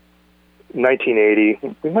 1980.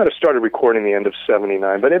 We might have started recording the end of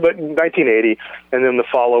 79, but 1980, and then the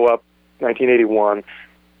follow-up, 1981.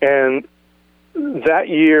 And that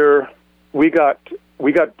year, we got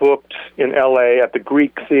booked in L.A. at the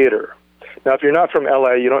Greek Theater. Now, if you're not from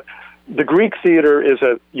L.A., the Greek Theater is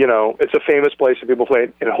it's a famous place that people play,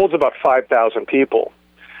 and it holds about 5,000 people.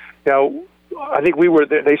 Now, I think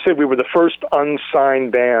they said we were the first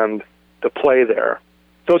unsigned band to play there.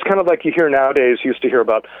 So it's kind of like you used to hear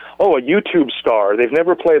about, a YouTube star. They've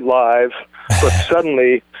never played live, but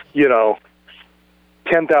suddenly,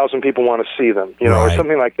 10,000 people want to see them, right. Or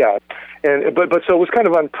something like that. And but so it was kind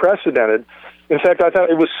of unprecedented. In fact, I thought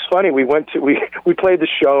it was funny. We played the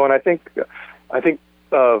show, and I think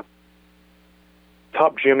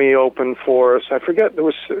Top Jimmy opened for us. I forget,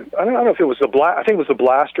 I don't know if it was I think it was the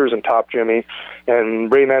Blasters and Top Jimmy, and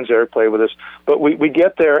Ray Manzarek played with us. But we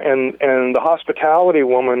get there, and the hospitality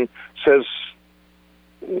woman says,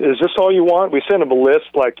 "Is this all you want?" We sent him a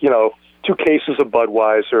list, like, 2 cases of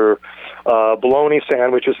Budweiser, bologna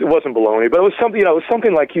sandwiches. It wasn't bologna, but it was something, it was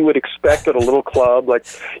something like you would expect at a little club, like,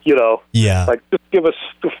 yeah, like, just give us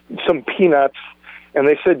some peanuts. And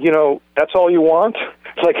they said, that's all you want?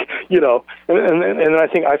 Like, and I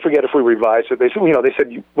think, I forget if we revised it. They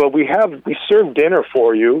said, well, we served dinner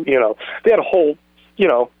for you. They had a whole,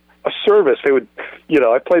 a service. They would,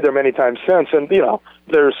 I played there many times since, and,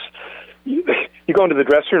 there's, you go into the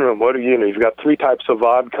dressing room, what do you've got 3 types of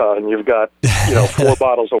vodka, and you've got, 4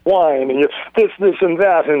 bottles of wine, and this and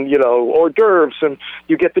that, and, hors d'oeuvres, and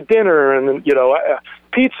you get the dinner, and then,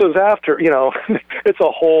 pizzas after, it's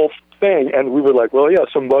a whole thing. And we were like, well, yeah,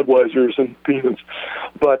 some Budweisers and peanuts.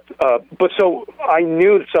 But so I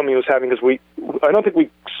knew that something was happening, because I don't think we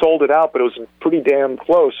sold it out, but it was pretty damn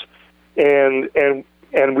close. And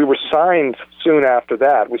we were signed soon after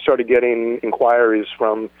that. We started getting inquiries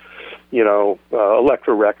from,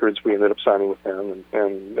 Elektra Records. We ended up signing with them,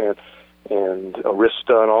 and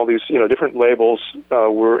Arista, and all these, different labels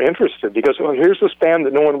were interested, because here's this band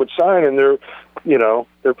that no one would sign, and they're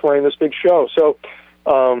playing this big show. So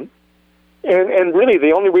And really,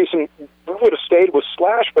 the only reason we would have stayed was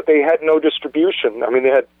Slash, but they had no distribution. I mean, they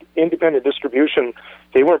had independent distribution.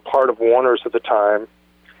 They weren't part of Warner's at the time,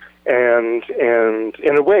 and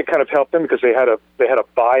in a way, it kind of helped them because they had a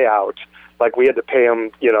buyout. Like, we had to pay them,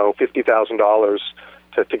 $50,000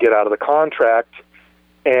 to get out of the contract,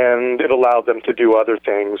 and it allowed them to do other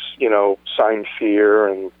things, sign Fear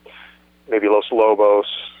and maybe Los Lobos,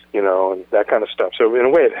 and that kind of stuff. So in a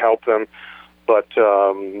way, it helped them, but.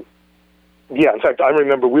 Yeah, in fact, I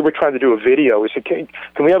remember we were trying to do a video. We said, can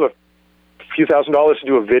we have a few $1,000s to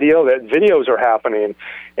do a video? That videos are happening,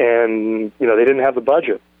 and, they didn't have the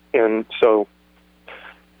budget. And so,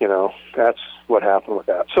 that's what happened with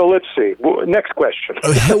that. So let's see. Next question.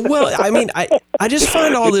 Well, I mean, I just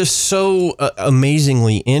find all this so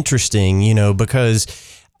amazingly interesting, because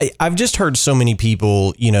I've just heard so many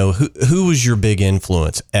people, who was your big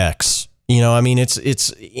influence? X. I mean, it's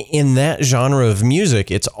in that genre of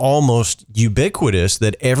music, it's almost ubiquitous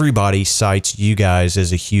that everybody cites you guys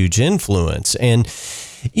as a huge influence. And,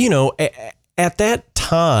 at that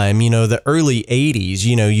time, the early 80s,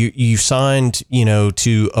 you signed,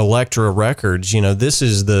 to Elektra Records, this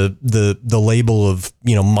is the label of,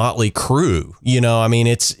 Motley Crue, I mean,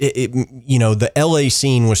 the LA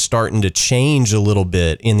scene was starting to change a little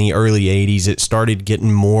bit in the early 80s. It started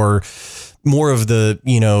getting more of the,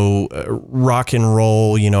 rock and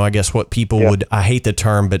roll, I guess what people would, I hate the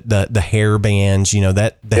term, but the hair bands,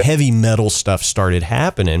 that the heavy metal stuff started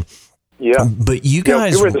happening. Yeah. But you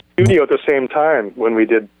guys... we were in the studio at the same time when we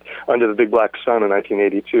did Under the Big Black Sun in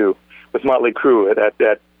 1982 with Motley Crue at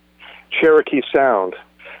that Cherokee Sound.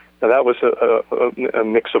 Now, that was a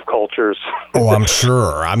mix of cultures. Oh, I'm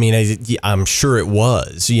sure. I mean, I'm sure it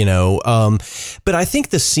was, but I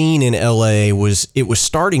think the scene in LA was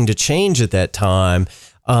starting to change at that time.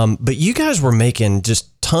 But you guys were making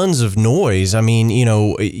just tons of noise. I mean,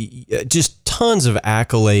 just tons of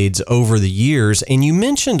accolades over the years. And you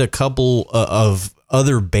mentioned a couple of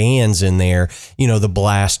other bands in there, the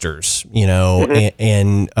Blasters,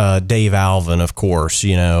 and Dave Alvin, of course,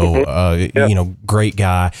 great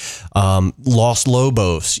guy. Los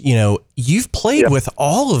Lobos, you've played with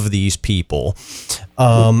all of these people.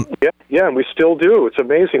 Yeah, and we still do. It's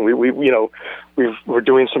amazing. We're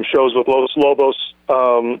doing some shows with Los Lobos,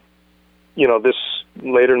 this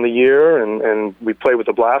later in the year, and we play with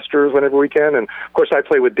the Blasters whenever we can. And of course, I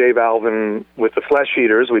play with Dave Alvin with the Flesh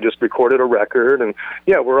Eaters. We just recorded a record, and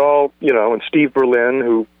we're all, and Steve Berlin,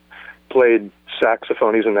 who played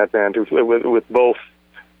saxophone, he's in that band with both.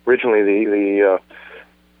 Originally,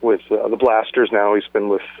 with the Blasters. Now he's been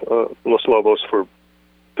with Los Lobos for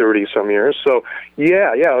 30 some years. So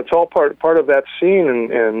it's all part of that scene,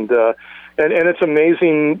 and it's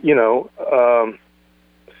amazing,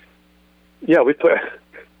 we play.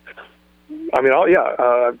 I mean,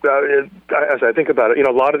 as I think about it,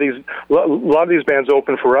 a lot of these bands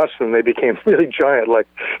opened for us, and they became really giant. Like,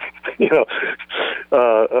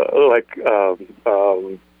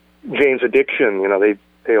 Jane's Addiction.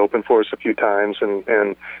 They opened for us a few times,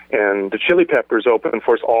 and the Chili Peppers opened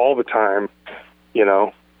for us all the time.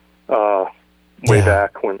 Way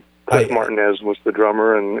back when Chris Martinez was the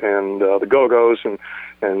drummer, and the Go-Go's, and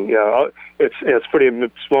it's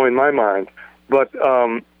blowing my mind. But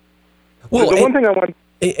the one thing I want.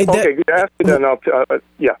 Ask me then.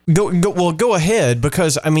 Go ahead,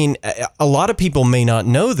 because I mean, a lot of people may not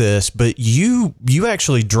know this, but you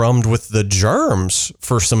actually drummed with the Germs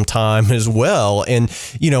for some time as well. And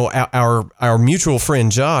our mutual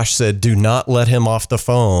friend Josh said, "Do not let him off the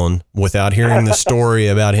phone without hearing the story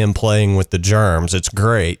about him playing with the Germs." It's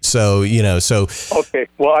great. So okay.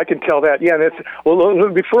 Well, I can tell that. Yeah, that's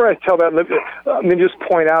before I tell that, let me just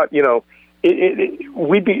point out.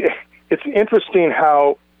 It's interesting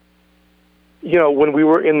how, when we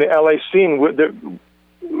were in the LA scene,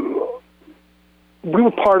 we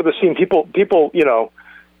were part of the scene. People,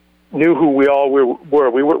 knew who we all were.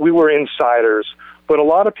 We were insiders, but a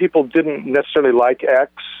lot of people didn't necessarily like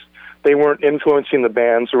X. They weren't influencing the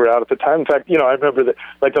bands that were out at the time. In fact, I remember that,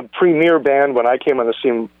 like, the premier band when I came on the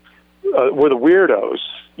scene were the Weirdos.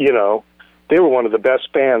 They were one of the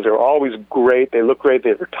best bands. They were always great. They looked great.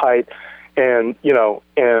 They were tight. And it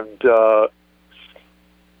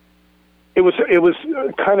was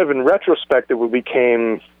kind of in retrospect that we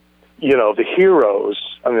became, the heroes.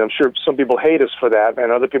 I mean, I'm sure some people hate us for that,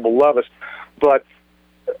 and other people love us, but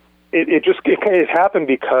it happened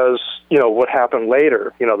because what happened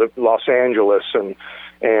later. The Los Angeles and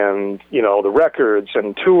the records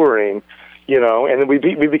and touring, and we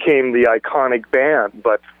became the iconic band.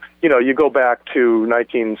 But you go back to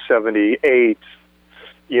 1978.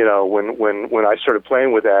 When I started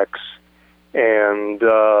playing with X, and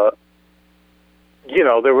we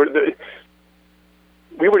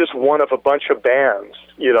were just one of a bunch of bands,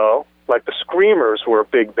 like the Screamers were a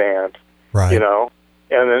big band, right? And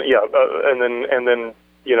then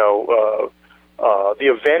the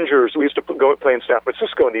Avengers. We used to go play in San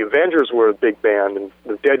Francisco, and the Avengers were a big band, and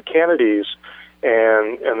the Dead Kennedys,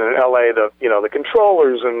 and then in L.A. the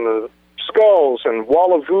Controllers and the Skulls and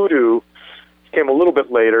Wall of Voodoo came a little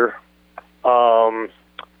bit later. I'm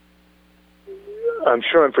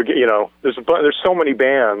sure I'm forgetting. There's so many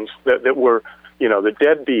bands that were, the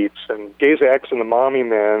Deadbeats and Gaze X and the Mommy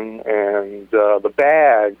Men and the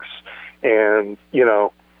Bags, and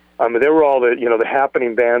they were all the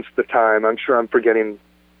happening bands at the time. I'm sure I'm forgetting,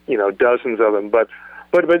 dozens of them, but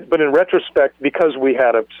in retrospect, because we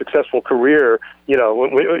had a successful career,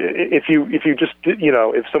 if you just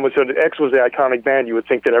if someone said X was the iconic band, you would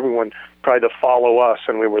think that everyone tried to follow us,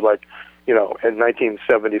 and we were like, in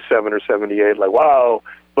 1977 or 78, like, wow.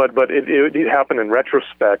 But it happened in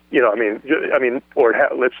retrospect, or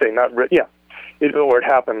let's say not, or it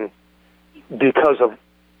happened because of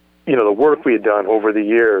the work we had done over the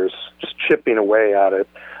years, just chipping away at it.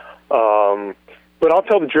 But I'll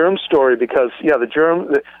tell the Germs story because, the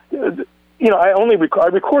Germs, I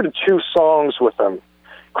recorded 2 songs with them.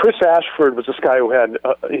 Chris Ashford was this guy who had,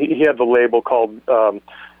 he had the label called,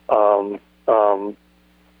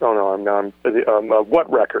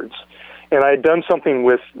 What Records. And I had done something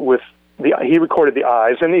with he recorded the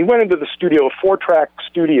Eyes, and he went into the studio, a 4-track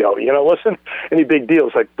studio, listen, any big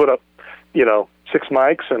deals, like put up, 6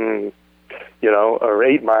 mics and, or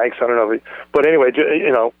 8 mics, I don't know. But anyway,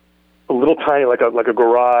 a little tiny, like a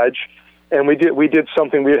garage, and we did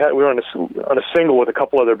something. We were on a single with a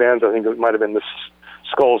couple other bands. I think it might have been the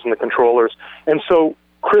Skulls and the Controllers. And so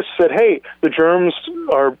Chris said, "Hey, the Germs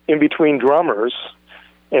are in between drummers,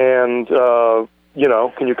 and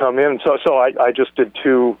can you come in?" So I just did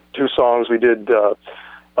two songs. We did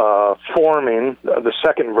Forming, the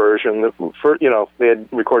second version. They had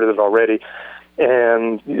recorded it already,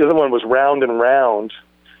 and the other one was Round and Round.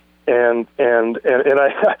 And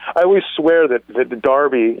I always swear that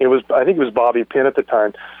Darby, I think it was Bobby Pinn at the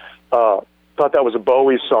time, thought that was a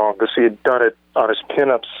Bowie song because he had done it on his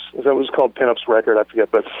Pinups. Is that what it was called? Pinups record? I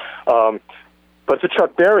forget, but it's a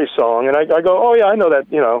Chuck Berry song, and I go, oh yeah, I know that,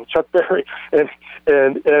 Chuck Berry, and I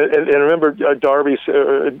remember Darby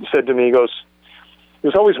said to me, he goes, he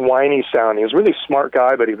was always whiny sounding. He was a really smart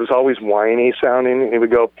guy, but he was always whiny sounding, and he would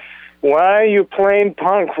go, "Why are you playing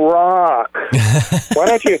punk rock? Why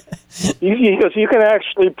don't you?" He goes, "You can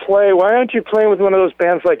actually play. Why aren't you playing with one of those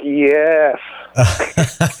bands like Yes?"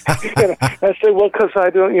 And I said, "Well, because I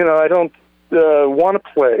don't want to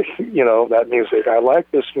play, that music. I like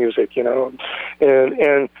this music, and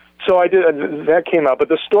so I did. That came out. But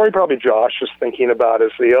the story probably Josh was thinking about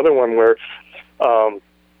is the other one where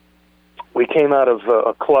we came out of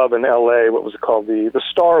a club in L.A. What was it called? The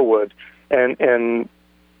Starwood, and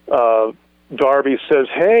Darby says,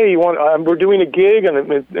 "Hey, we're doing a gig, and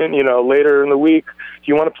later in the week, do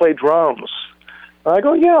you want to play drums?" And I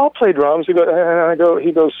go, "Yeah, I'll play drums." He goes,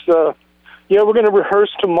 "Yeah, we're going to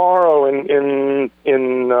rehearse tomorrow in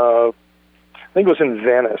I think it was in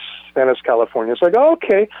Venice, California." It's like, "Oh,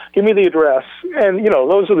 okay, give me the address." And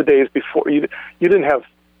those are the days before you didn't have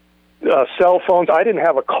cell phones. I didn't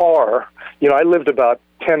have a car. I lived about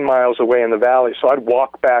 10 miles away in the valley, so I'd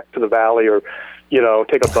walk back to the valley or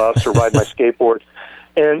take a bus or ride my skateboard.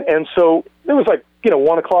 And so it was like,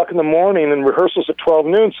 1 o'clock in the morning and rehearsals at 12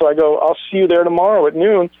 noon. So I go, "I'll see you there tomorrow at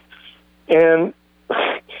noon." And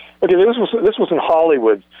okay, this was in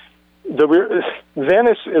Hollywood.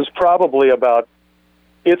 Venice is probably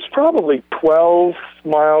 12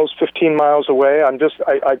 miles, 15 miles away. I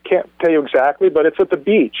can't tell you exactly, but it's at the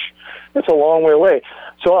beach. It's a long way away.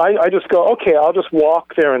 So I just go, okay, I'll just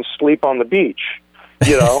walk there and sleep on the beach.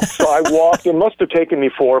 So I walked. It must have taken me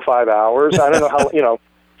 4 or 5 hours. I don't know how,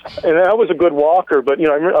 and I was a good walker, but,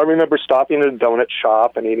 I remember stopping at a donut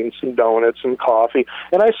shop and eating some donuts and coffee,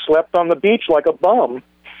 and I slept on the beach like a bum.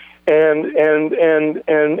 And then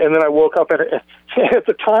I woke up, and at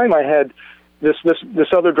the time I had this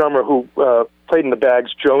other drummer who played in the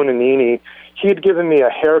Bags, Joe Nannini. He had given me a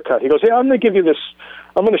haircut. He goes, "Hey, I'm going to give you this.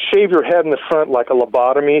 I'm going to shave your head in the front like a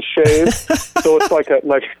lobotomy shave." So it's like the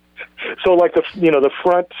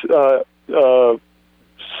front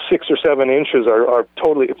 6 or 7 inches are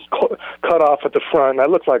totally cut off at the front. And I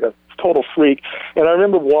look like a total freak. And I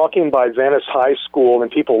remember walking by Venice High School,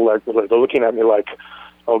 and people they're looking at me like,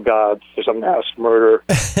 "Oh God, there's a mass murder."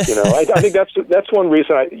 I think that's one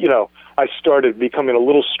reason I started becoming a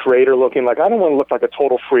little straighter looking. Like, I don't want to look like a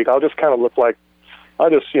total freak. I'll just kind of look like I'll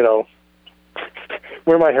just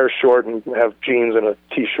wear my hair short and have jeans and a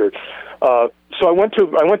T-shirt. So I went to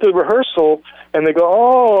the rehearsal, and they go,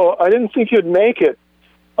 "Oh, I didn't think you'd make it.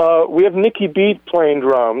 We have Nicky Beat playing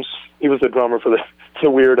drums. He was the drummer for the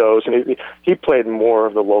Weirdos, and he played more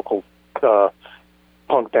of the local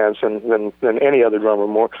punk bands than any other drummer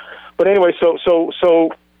more. But anyway, so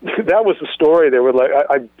that was the story. They were like,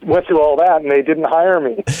 I went through all that, and they didn't hire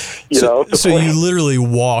me. So you literally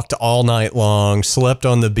walked all night long, slept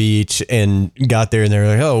on the beach, and got there, and they're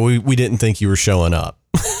like, "Oh, we didn't think you were showing up."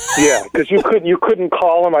 Yeah, because you couldn't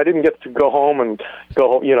call him. I didn't get to go home and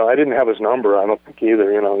go. I didn't have his number. I don't think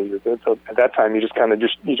either. So at that time, you just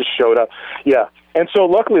showed up. Yeah, and so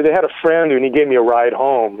luckily they had a friend, and he gave me a ride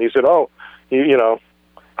home. He said, "Oh,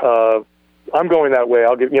 I'm going that way.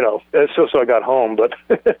 I'll give So I got home, but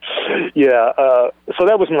yeah. So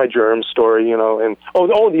that was my Germs story, and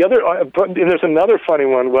the other. And there's another funny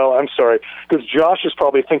one. Well, I'm sorry, because Josh is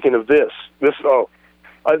probably thinking of this. This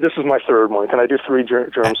is my third one. Can I do three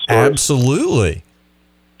Germs stories? Absolutely.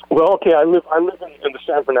 Well, okay. I live in the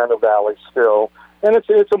San Fernando Valley still, and it's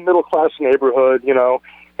a middle class neighborhood, and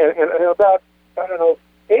about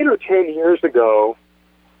 8 or 10 years ago,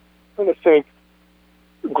 I'm going to think,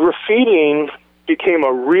 graffitiing became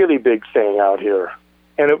a really big thing out here,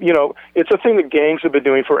 and it's a thing that gangs have been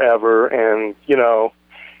doing forever, and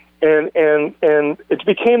and it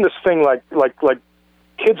became this thing like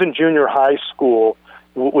kids in junior high school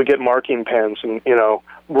would get marking pens and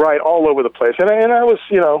write all over the place, and I was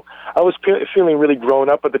feeling really grown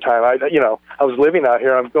up at the time. I was living out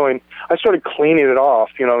here. I started cleaning it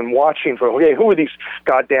off, and watching for, okay, who are these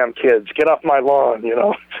goddamn kids? Get off my lawn,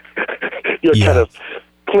 Yeah. Kind of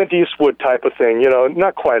Clint Eastwood type of thing,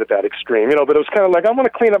 not quite at that extreme, but it was kind of like, I want to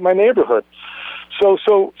clean up my neighborhood. So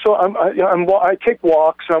I take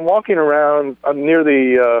walks, and I'm walking around. I'm near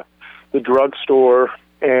the drugstore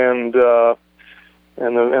and the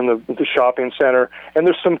shopping center, and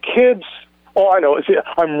there's some kids. Oh, I know.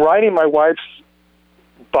 I'm riding my wife's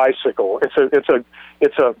bicycle. It's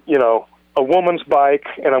a woman's bike,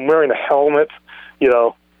 and I'm wearing a helmet. And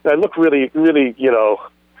I look really, really,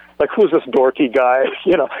 like, who's this dorky guy?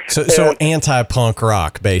 So anti-punk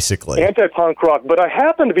rock, basically. Anti-punk rock, but I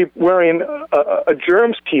happen to be wearing a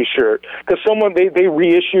Germs T-shirt because someone they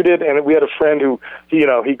reissued it, and we had a friend who, he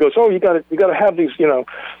goes, "Oh, you got to have these,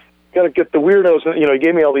 got to get the Weirdos." And, he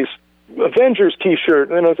gave me all these Avengers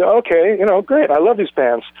T-shirt, and I was like, okay, great, I love these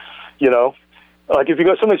bands, Like if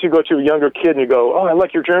sometimes you go to a younger kid and you go, "Oh, I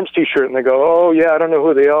like your Germs T-shirt," and they go, "Oh yeah, I don't know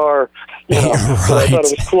who they are." Right. But I thought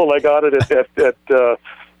it was cool. I got it at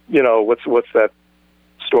what's that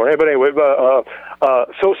store? But anyway,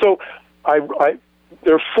 so I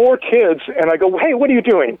there are 4 kids, and I go, "Hey, what are you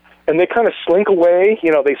doing?" And they kind of slink away.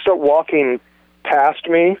 They start walking past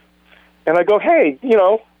me, and I go, "Hey,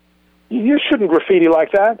 you shouldn't graffiti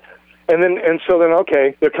like that." And so then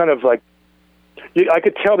okay, they're kind of like, I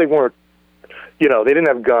could tell they weren't, they didn't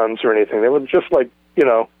have guns or anything. They were just like,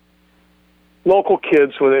 local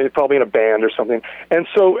kids who were probably in a band or something. And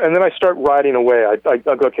then I start riding away. I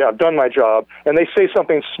go, okay, I've done my job. And they say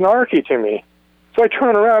something snarky to me. So I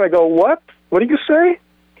turn around, I go, "What? What do you say?"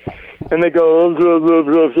 And they go, "Blah, blah,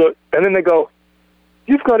 blah, blah." And then they go,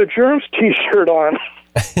 "You've got a Germs T-shirt on."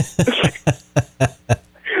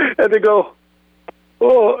 And they go,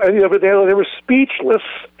 "Oh," and they were speechless.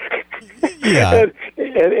 Yeah.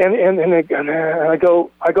 and I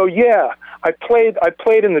go, "Yeah, I played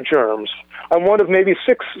in the Germs. I'm one of maybe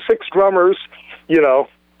six drummers,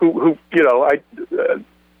 who I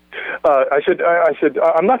said,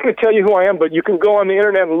 I'm not going to tell you who I am, but you can go on the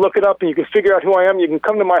internet and look it up, and you can figure out who I am. You can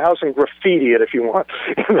come to my house and graffiti it if you want."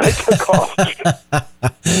 And I took off.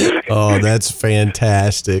 Oh, that's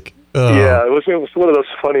fantastic. Oh. Yeah, it was one of those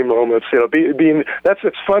funny moments.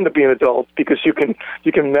 It's fun to be an adult because you can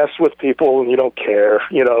mess with people and you don't care.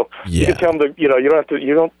 Yeah. You can tell them that you don't have to.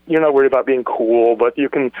 You're not worried about being cool, but you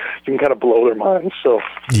can kind of blow their minds. So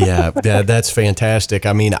yeah, that's fantastic.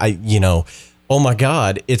 I mean, oh my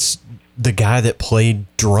God, it's the guy that played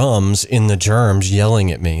drums in the Germs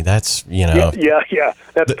yelling at me. That's Yeah.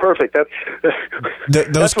 That's perfect.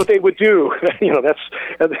 That's what they would do. That's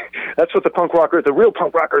what the real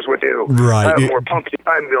punk rockers would do. Right. I'm more punk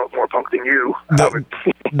than you.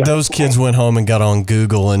 Those kids went home and got on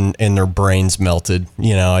Google and their brains melted.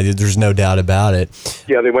 There's no doubt about it.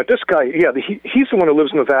 Yeah, they went, "This guy, he's the one who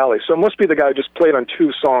lives in the valley, so it must be the guy who just played on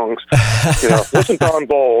 2 songs." It wasn't Don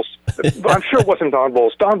Bowles. I'm sure it wasn't Don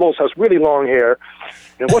Bowles. Don Bowles has really long hair.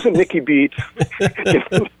 It wasn't Nicky Beat.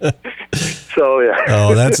 So yeah.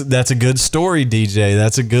 Oh, that's a good story, DJ.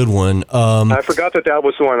 That's a good one. I forgot that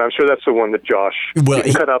was the one. I'm sure that's the one that Josh. Well,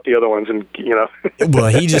 he cut out the other ones, and Well,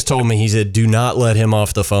 he just told me, he said, "Do not let him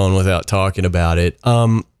off the phone without talking about it."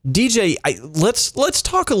 DJ, let's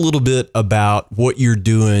talk a little bit about what you're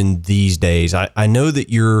doing these days. I know that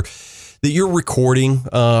you're recording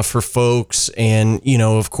for folks, and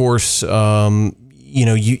of course,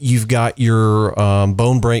 you've got your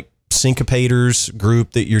Bonebrake Syncopators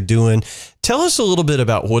group that you're doing. Tell us a little bit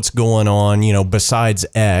about what's going on, besides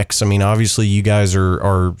X. I mean, obviously you guys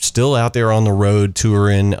are still out there on the road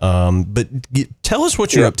touring, but tell us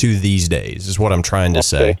what you're up to these days is what I'm trying to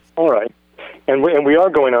say. All right. And we are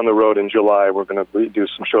going on the road in July. We're going to do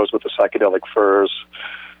some shows with the Psychedelic Furs.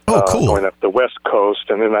 Oh, cool. Going up the West Coast.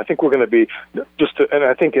 And then I think we're going to be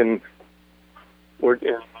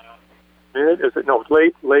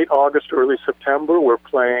late August, early September, we're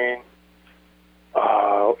playing,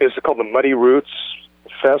 is it called the Muddy Roots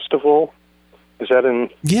Festival? Is that in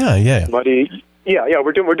Muddy? Yeah,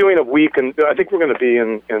 we're doing a week, and I think we're going to be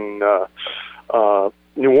in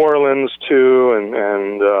New Orleans too,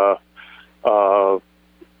 and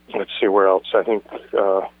let's see where else. I think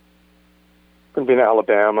we're going to be in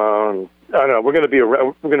Alabama, and I don't know. We're going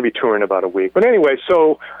to be touring about a week. But anyway,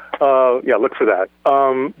 so look for that.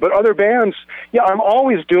 But other bands, I'm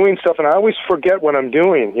always doing stuff, and I always forget what I'm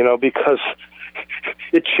doing, because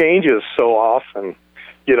it changes so often,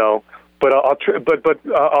 But I'll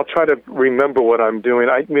try to remember what I'm doing.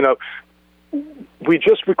 We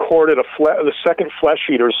just recorded the second Flesh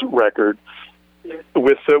Eaters record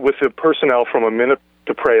with the personnel from A Minute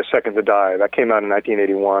to Pray, A Second to Die. That came out in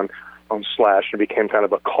 1981 on Slash. It became kind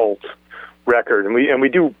of a cult record, and we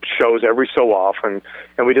do shows every so often,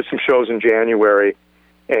 and we did some shows in January,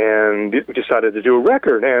 and we decided to do a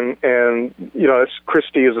record, and it's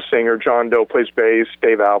Christy is a singer, John Doe plays bass,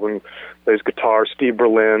 Dave Albin plays guitar, Steve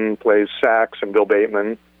Berlin plays sax, and Bill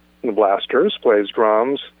Bateman, the Blasters, plays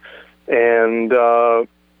drums, and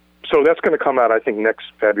so that's going to come out, I think, next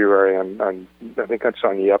February, on I think that's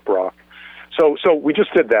on Yep Rock. So we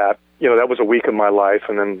just did that. That was a week of my life,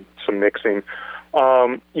 and then some mixing.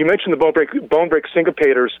 You mentioned the Bonebrake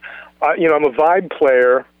Syncopators. I'm a vibe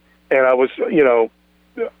player, and I was,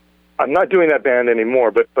 I'm not doing that band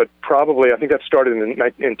anymore, but probably I think that started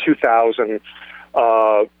in 2000. It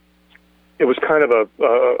was kind of a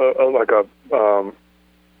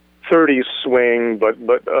 30s swing, but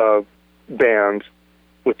band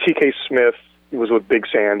with T.K. Smith. He was with Big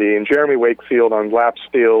Sandy, and Jeremy Wakefield on lap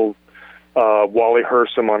steel. Wally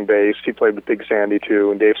Hersom on bass. He played with Big Sandy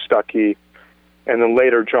too, and Dave Stuckey. And then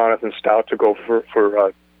later, Jonathan Stout took over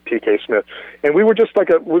for T.K. Smith. And we were just like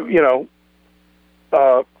kind of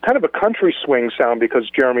a country swing sound, because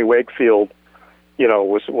Jeremy Wakefield,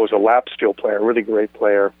 was a lap steel player, a really great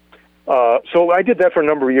player. So I did that for a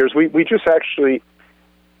number of years. We just actually,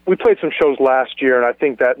 we played some shows last year, and I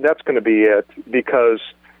think that's going to be it, because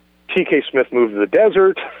T.K. Smith moved to the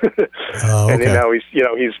desert, and now he's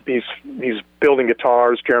building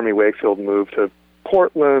guitars. Jeremy Wakefield moved to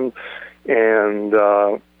Portland, and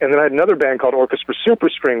then I had another band called Orchestra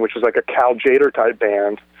Superstring, which was like a Cal Jader type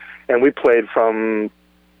band, and we played from,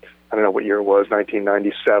 I don't know what year it was,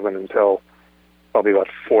 1997 until probably about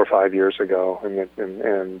 4 or 5 years ago, and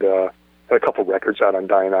had a couple records out on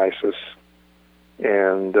Dionysus,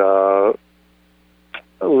 and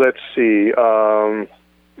let's see.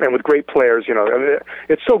 And with great players,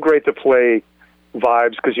 it's so great to play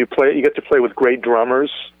vibes, because you get to play with great drummers,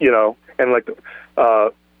 and like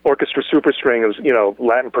Orchestra Superstring is,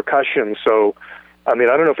 Latin percussion. So, I mean,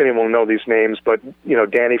 I don't know if anyone will know these names, but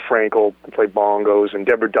Danny Frankel played bongos, and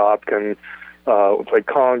Deborah Dobkin played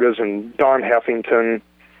congas, and Don Heffington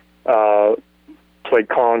played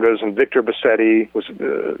congas, and Victor Bassetti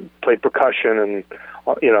played percussion, and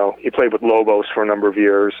he played with Lobos for a number of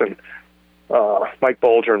years, and Mike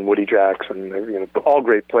Bolger and Woody Jackson, all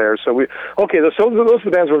great players. So those are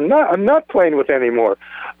the bands I'm not playing with anymore.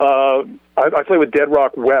 I play with Dead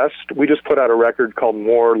Rock West. We just put out a record called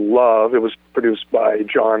More Love. It was produced by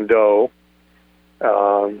John Doe.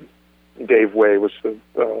 Dave Way was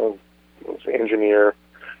the engineer,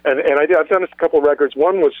 and I've done a couple of records.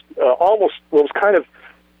 One was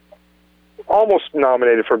almost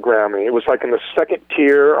nominated for a Grammy. It was like in the second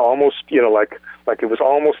tier, almost, like it was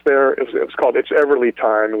almost there. It was called It's Everly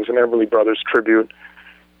Time. It was an Everly Brothers tribute,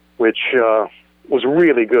 which was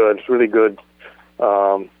really good. It's really good.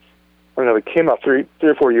 I don't know, it came out 3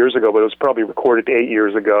 or 4 years ago, but it was probably recorded 8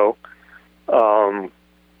 years ago.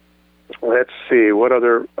 Let's see, what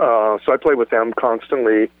other... so I play with them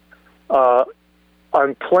constantly.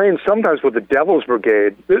 I'm playing sometimes with the Devil's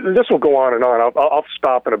Brigade. This will go on and on. I'll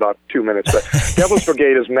stop in about 2 minutes. But Devil's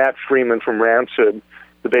Brigade is Matt Freeman from Rancid,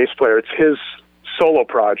 the bass player. It's his solo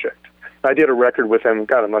project. I did a record with him,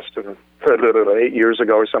 God, it must have been 8 years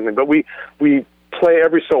ago or something. But we play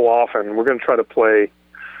every so often. We're going to try to play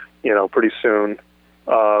pretty soon.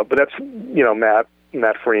 But that's,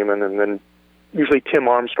 Matt Freeman, and then usually Tim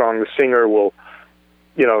Armstrong, the singer, will,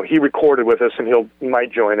 he recorded with us, and he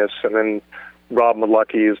might join us, and then Rob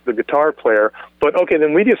Malucky is the guitar player. But okay,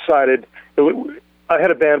 then we decided, I had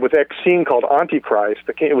a band with Exene called Antichrist.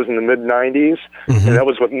 It was in the mid-'90s, and that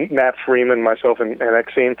was with Matt Freeman, myself, and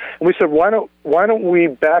Exene. And we said, why don't we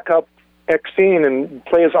back up Exene and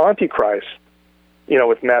play as Antichrist,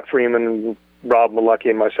 with Matt Freeman and Rob Malucky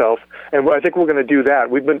and myself. And I think we're going to do that.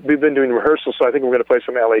 We've been doing rehearsals, so I think we're going to play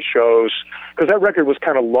some LA shows, because that record was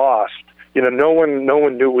kind of lost. No one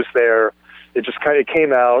knew it was there. It just kind of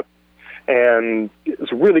came out, and it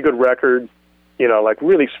was a really good record. Like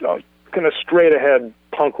really kind of straight ahead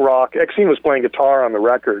punk rock. Exene was playing guitar on the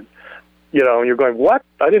record. And you're going, what?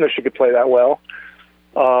 I didn't know she could play that well.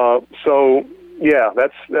 So yeah,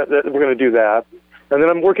 we're going to do that. And then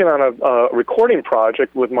I'm working on a recording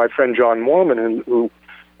project with my friend John Mormon, who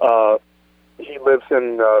he lives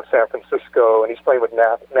in San Francisco, and he's playing with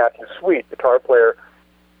Matthew Sweet, guitar player,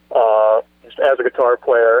 as a guitar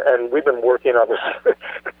player. And we've been working on this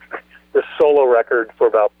this solo record for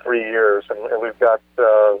about 3 years, and we've got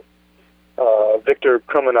Victor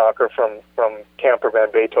Krummenacher from Camper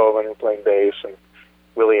Van Beethoven playing bass, and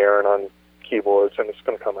Willie Aaron on keyboards, and it's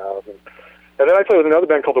going to come out. And then I play with another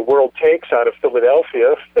band called The World Takes out of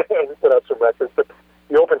Philadelphia. We put out some records, but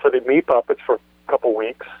we opened for the Me Puppets for a couple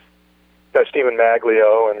weeks. Got Stephen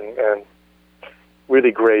Maglio, and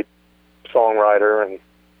really great songwriter. And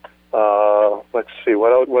let's see,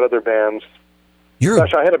 what other bands?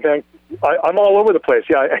 I had a band. I'm all over the place.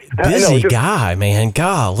 Yeah, busy guy, man.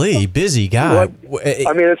 Golly, busy guy. I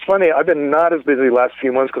mean, it's funny. I've been not as busy the last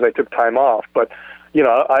few months because I took time off, but.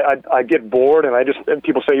 I get bored, and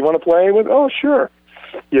people say, "You want to play with?" Oh, sure.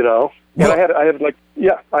 And I had like,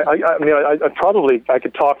 yeah. I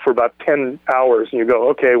could talk for about 10 hours, and you go,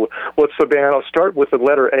 okay, what's the band? I'll start with the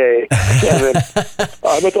letter A, and then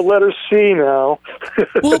I'm at the letter C now.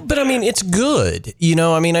 Well, but I mean, it's good.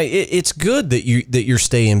 It's good that you're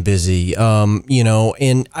staying busy.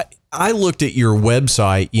 And I looked at your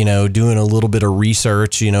website, doing a little bit of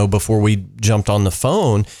research, before we jumped on the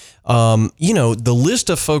phone. The list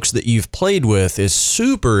of folks that you've played with is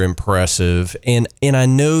super impressive. And I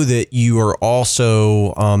know that you are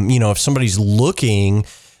also, if somebody's looking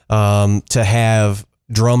to have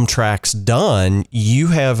drum tracks done, you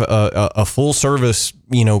have a full service,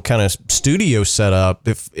 kind of studio set up.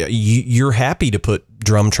 If you're happy to put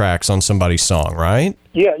drum tracks on somebody's song, right?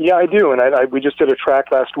 Yeah, I do. And we just did a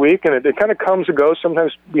track last week, and it kind of comes and goes.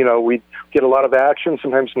 Sometimes, we get a lot of action,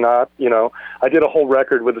 sometimes not. I did a whole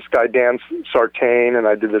record with this guy, Dan Sartain, and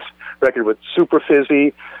I did this record with Super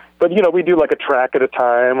Fizzy. But, we do like a track at a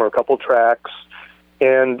time or a couple tracks.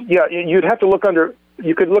 And, yeah, you could look under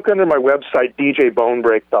my website,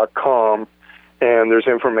 djbonebrake.com, and there's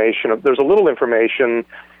a little information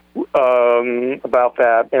about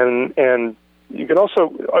that. And you can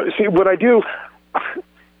also see what I do.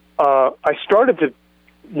 I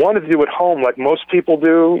wanted to do it home like most people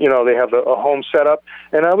do. They have a home setup,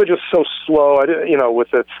 and I was just so slow.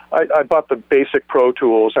 I bought the basic Pro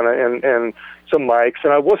Tools and some mics,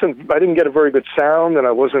 and I didn't get a very good sound, and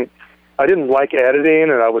I didn't like editing,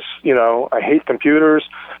 and I hate computers.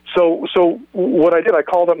 So what I did, I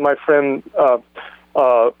called up my friend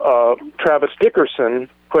Travis Dickerson,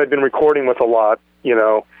 who I'd been recording with a lot,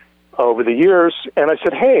 over the years, and I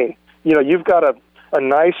said, hey, you've got a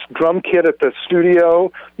nice drum kit at the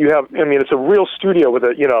studio. It's a real studio with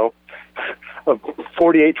a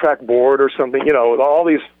 48-track board or something, with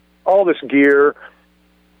all this gear,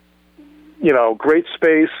 great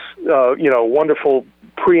space, wonderful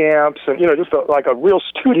preamps, and just like a real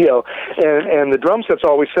studio, and the drum set's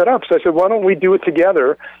always set up. So I said, why don't we do it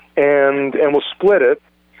together, and we'll split it,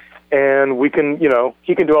 and we can,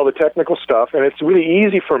 he can do all the technical stuff, and it's really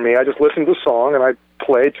easy for me. I just listen to the song and I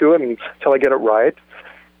play to it until I get it right,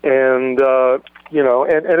 and and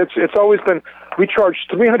it's always been, we charge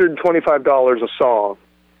 $325 a song,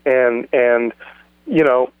 and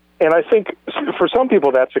And I think for some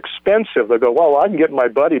people that's expensive. They go, well, I can get my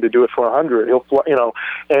buddy to do it for $100. He'll,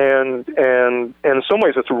 and in some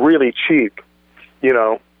ways it's really cheap,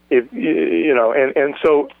 and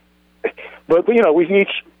so, but we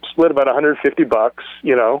each split about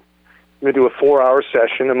 $150. We do a 4-hour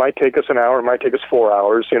session. It might take us an hour. It might take us 4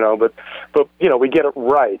 hours. But we get it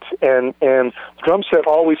right. And drum set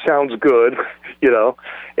always sounds good.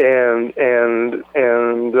 and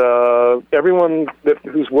everyone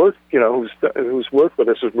who's worked with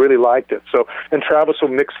us has really liked it. So, and Travis will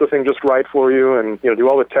mix the thing just right for you, and do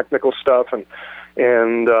all the technical stuff, and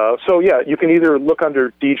so yeah, you can either look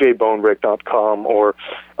under djbonebrake.com or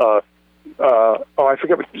I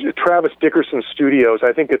forget what, Travis Dickerson Studios.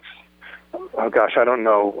 I think it's I don't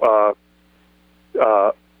know.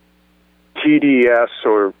 TDS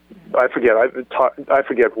or I forget. I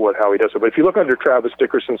forget how he does it. But if you look under Travis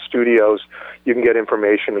Dickerson Studios, you can get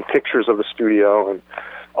information and pictures of the studio and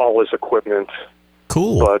all his equipment.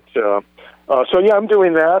 Cool. But so yeah, I'm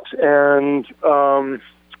doing that, and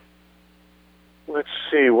let's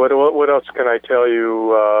see what else can I tell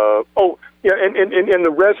you? Oh yeah, and the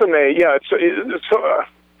resume. Yeah,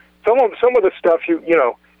 some of the stuff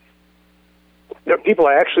people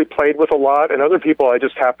I actually played with a lot, and other people I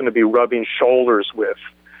just happen to be rubbing shoulders with,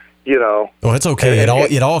 Oh, it's okay.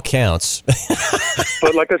 It all counts.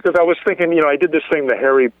 But because I was thinking, I did this thing, the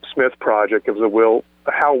Harry Smith project. It was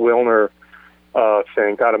a Hal Wilner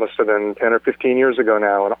thing. God, it must have been 10 or 15 years ago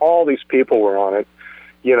now, and all these people were on it,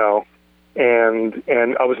 and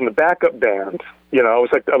I was in the backup band. I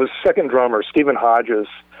was second drummer. Stephen Hodges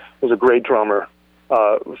was a great drummer.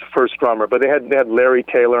 Was the first drummer, but they had Larry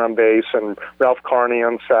Taylor on bass and Ralph Carney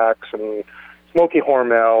on sax and Smokey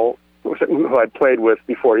Hormel, who I'd played with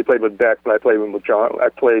before. He played with Beck, but I played with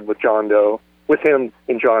John Doe, with him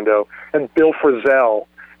in John Doe, and Bill Frisell.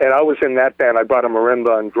 And I was in that band. I brought a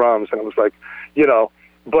marimba and drums, and it was like,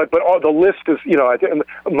 but all the list is,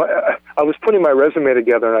 I was putting my resume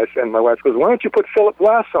together, and my wife goes, "Why don't you put Philip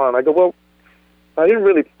Glass on?" I go, "Well, I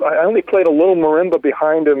only played a little marimba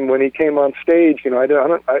behind him when he came on stage.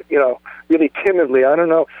 Really timidly. I don't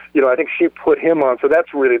know. I think she put him on, so that's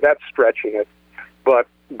stretching it. But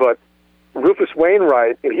Rufus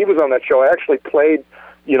Wainwright, he was on that show. I actually played.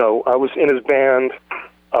 I was in his band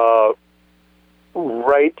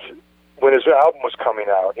right when his album was coming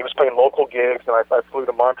out. He was playing local gigs, and I flew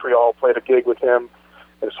to Montreal, played a gig with him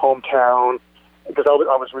in his hometown because I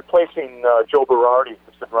was replacing Joe Berardi,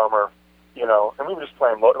 who's the drummer. And we were just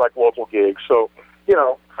playing local gigs. So, the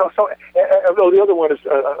other one is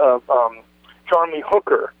John Lee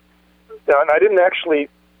Hooker. And I didn't actually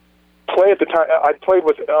play at the time. I played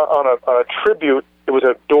with on a tribute. It was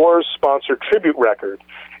a Doors sponsored tribute record,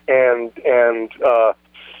 and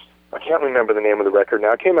I can't remember the name of the record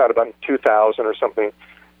now. It came out about in 2000 or something,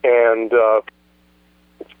 and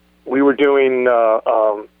we were doing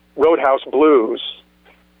Roadhouse Blues,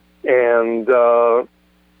 and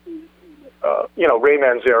Ray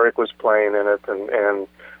Manzarek was playing in it, and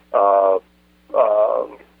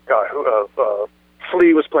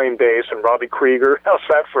Flea was playing bass, and Robbie Krieger. How's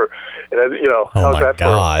that for, how's that for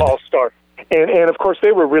an all-star? And of course,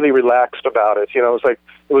 they were really relaxed about it. It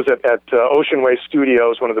was at Ocean Way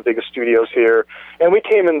Studios, one of the biggest studios here, and we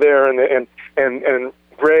came in there, and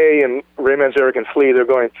Ray Manzarek and Flea, they're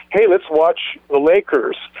going, "Hey, let's watch the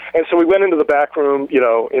Lakers." And so we went into the back room,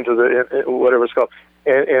 into the whatever it's called.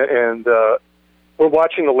 And we're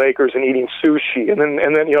watching the Lakers and eating sushi, and then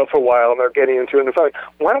for a while, and they're getting into it, and they're like,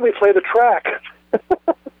 "Why don't we play the track?"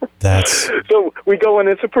 So we go in.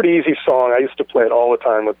 It's a pretty easy song. I used to play it all the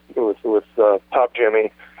time with Top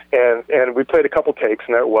Jimmy, and we played a couple takes,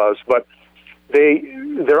 and there it was. But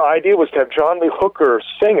their idea was to have John Lee Hooker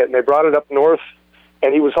sing it, and they brought it up north,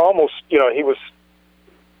 and he was almost,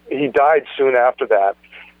 he died soon after that.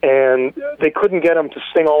 And they couldn't get him to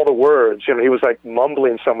sing all the words. He was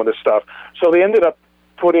mumbling some of the stuff. So they ended up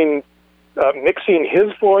mixing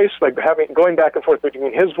his voice, going back and forth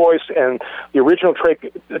between his voice and the original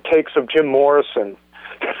takes of Jim Morrison.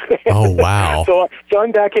 Oh, wow. So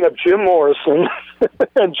I'm backing up Jim Morrison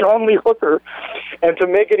and John Lee Hooker. And to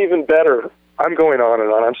make it even better, I'm going on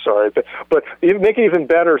and on, I'm sorry. But to make it even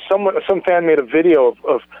better, some fan made a video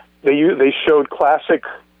of they showed classic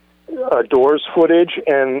Doors footage,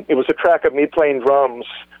 and it was a track of me playing drums.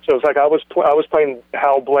 So it was I was playing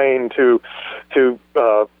Hal Blaine to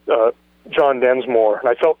John Densmore, and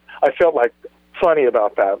I felt funny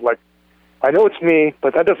about that. I know it's me,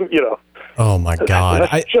 but that doesn't, Oh my God!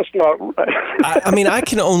 That's just not. I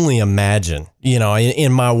can only imagine.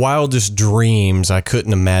 In my wildest dreams, I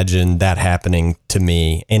couldn't imagine that happening to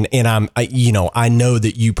me. And I know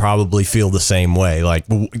that you probably feel the same way.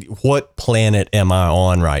 What planet am I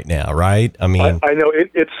on right now? Right? I know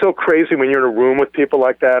it's so crazy when you're in a room with people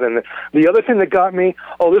like that. And the other thing that got me,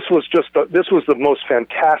 this was the most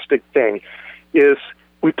fantastic thing, is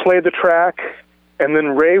we played the track, and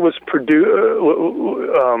then Ray was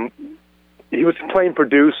he was playing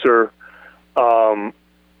producer, trying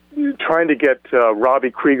to get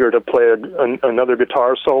Robbie Krieger to play another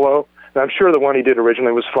guitar solo. And I'm sure the one he did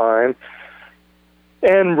originally was fine.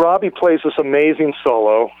 And Robbie plays this amazing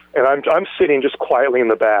solo, and I'm sitting just quietly in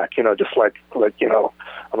the back, just like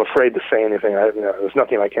I'm afraid to say anything. There's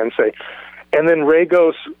nothing I can say. And then Ray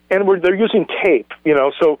goes, and they're using tape,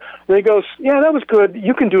 so Ray goes, yeah, that was good.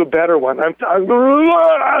 You can do a better one. And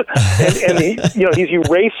he, he's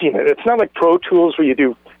erasing it. It's not like Pro Tools where you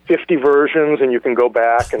do 50 versions and you can go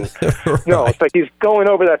back and Right. No, it's like he's going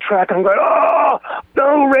over that track and I'm going, oh,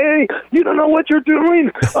 no, Ray, you don't know what you're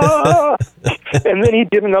doing. And then he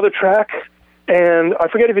did another track, and I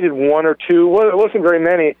forget if he did one or two. Well, it wasn't very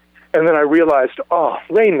many. And then I realized,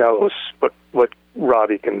 Ray knows what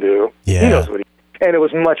Robbie can do. Yeah. He knows what and it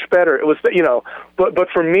was much better. It was, but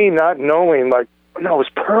for me not knowing, like, no, it was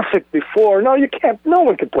perfect before. No, you can't. No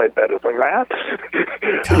one can play better than that.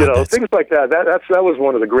 God, things like that. That was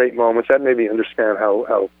one of the great moments. That made me understand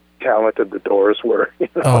how talented the Doors were.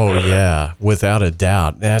 Oh yeah, without a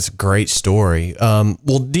doubt. That's a great story. Well,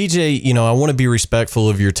 DJ, I want to be respectful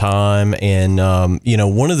of your time, and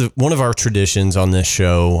one of our traditions on this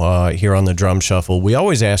show here on the Drum Shuffle, we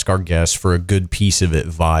always ask our guests for a good piece of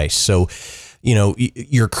advice. So,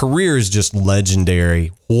 your career is just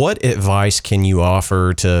legendary. What advice can you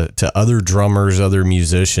offer to other drummers, other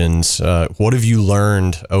musicians? What have you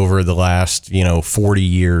learned over the last 40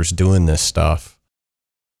 years doing this stuff?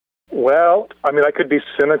 Well, I mean, I could be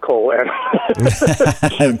cynical, and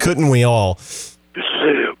couldn't we all?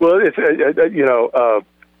 Well, it's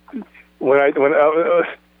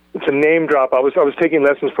it's a name drop. I was taking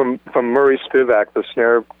lessons from Murray Spivak, the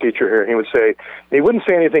snare teacher here. He would say, he wouldn't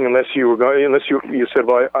say anything unless you said,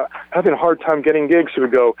 well, I'm having a hard time getting gigs. He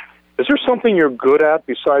would go, is there something you're good at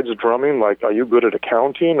besides drumming? Like, are you good at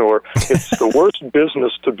accounting? Or it's the worst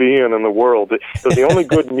business to be in the world. The only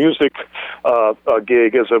good music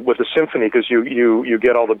gig is with a symphony, because you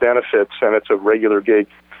get all the benefits and it's a regular gig.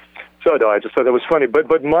 So no, I just thought that was funny.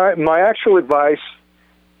 But my actual advice,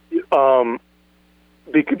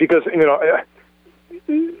 because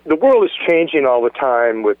the world is changing all the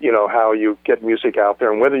time with how you get music out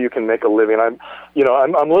there and whether you can make a living. I'm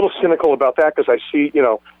a little cynical about that, because I see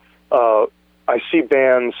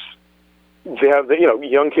bands, they have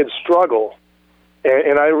young kids struggle,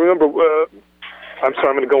 and I remember. I'm sorry,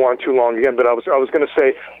 I'm going to go on too long again, but I was going to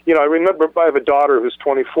say, I remember I have a daughter who's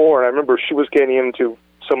 24, and I remember she was getting into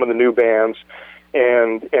some of the new bands,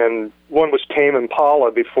 and one was Tame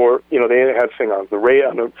Impala before they had a thing on the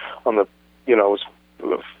radio on the it was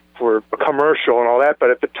for a commercial and all that,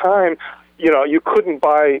 but at the time you couldn't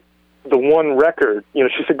buy the one record.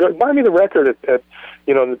 She said, go buy me the record at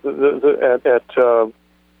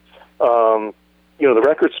the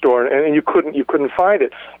record store, and you couldn't find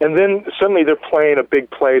it. And then suddenly they're playing a big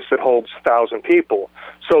place that holds 1,000 people.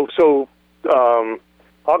 So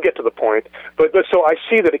I'll get to the point. But so I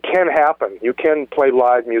see that it can happen. You can play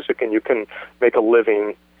live music and you can make a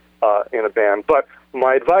living in a band. But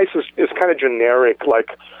my advice is kind of generic, like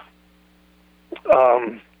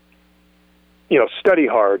study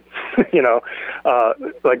hard,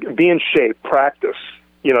 like be in shape, practice.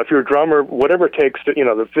 If you're a drummer, whatever it takes to,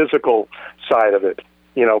 the physical side of it,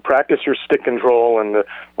 practice your stick control and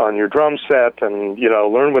on your drum set, and,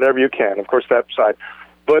 learn whatever you can. Of course, that side.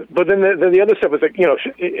 But then the other step is, like,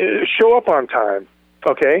 show up on time,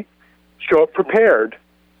 okay? Show up prepared.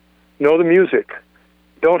 Know the music.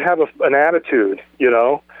 Don't have an attitude,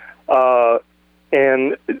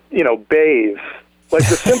 and, bathe. Like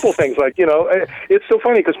the simple things, like, it's so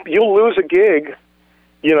funny because you'll lose a gig,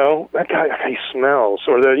 that guy, he smells,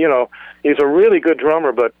 or he's a really good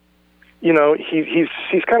drummer, but,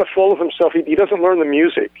 he's kind of full of himself. He doesn't learn the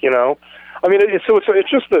music, I mean, it's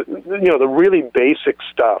just the really basic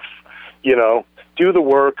stuff, do the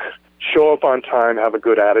work, show up on time, have a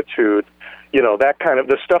good attitude, that kind of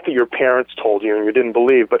the stuff that your parents told you and you didn't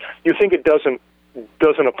believe, but you think it doesn't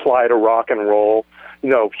apply to rock and roll.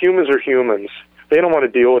 Humans are humans. They don't want to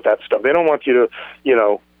deal with that stuff. They don't want you to, they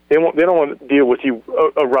don't want to deal with you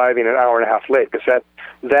arriving an hour and a half late, because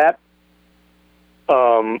that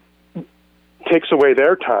takes away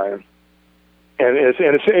their time. And it's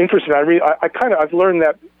interesting. I've learned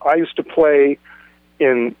that I used to play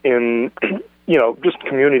in just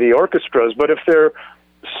community orchestras, but if there are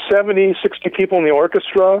 70, 60 people in the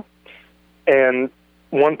orchestra and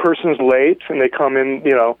one person's late and they come in,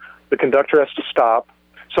 the conductor has to stop.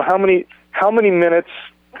 So how many minutes,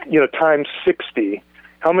 times 60,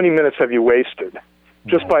 how many minutes have you wasted?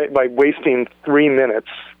 Just by wasting 3 minutes,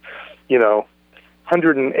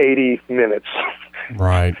 180 minutes.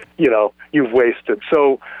 Right. You've wasted.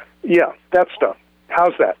 So, yeah, that stuff.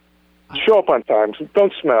 How's that? Show up on time.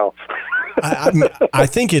 Don't smell. I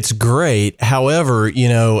think it's great. However, you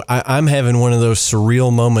know, I'm having one of those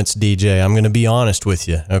surreal moments, DJ. I'm going to be honest with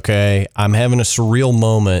you, okay? I'm having a surreal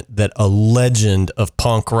moment that a legend of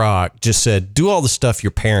punk rock just said, do all the stuff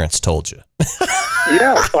your parents told you.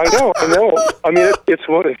 Yeah, I know. I mean, it's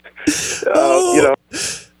one of, you know,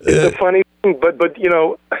 it's a funny thing, but you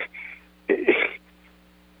know,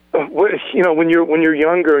 when you're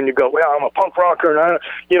younger and you go, well, I'm a punk rocker, and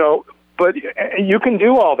you know, but you can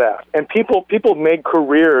do all that, and people make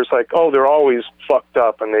careers like, oh, they're always fucked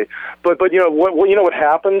up, and but you know what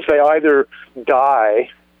happens? They either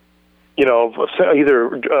die, you know,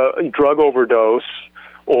 either drug overdose,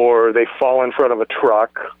 or they fall in front of a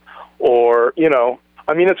truck, or you know,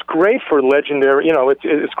 I mean, it's great for legendary, you know,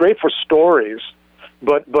 it's great for stories,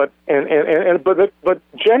 but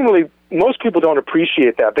generally most people don't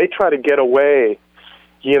appreciate that. They try to get away,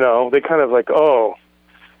 you know, they kind of like, oh.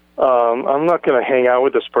 I'm not going to hang out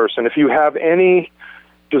with this person. If you have any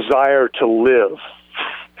desire to live,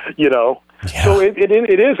 you know. Yeah. So it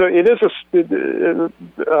is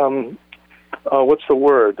what's the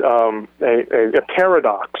word? A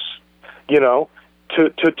paradox, you know,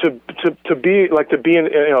 to be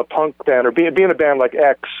in a punk band or be in a band like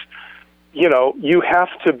X, you know, you have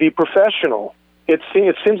to be professional. It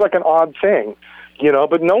seems like an odd thing, you know,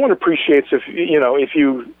 but no one appreciates if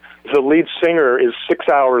the lead singer is 6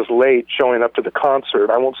 hours late showing up to the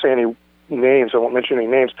concert. I won't say any names. I won't mention any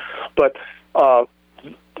names. But no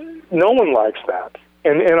one likes that.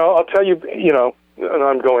 And I'll tell you, you know, and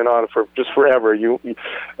I'm going on for just forever. Your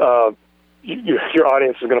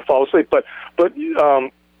audience is going to fall asleep. But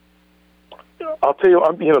I'll tell you,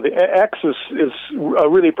 you know, the X is a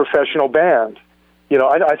really professional band. You know,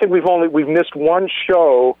 I think we've missed one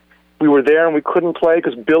show. We were there and we couldn't play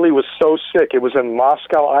because Billy was so sick. It was in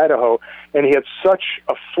Moscow, Idaho, and he had such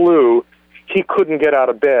a flu he couldn't get out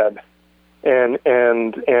of bed. And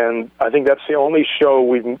I think that's the only show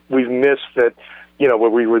we've missed that, you know, where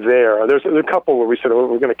we were there. There's a couple where we said, oh,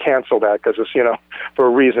 we're going to cancel that because it's, you know, for a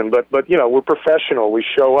reason. But you know, we're professional. We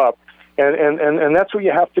show up, and that's what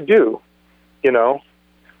you have to do, you know.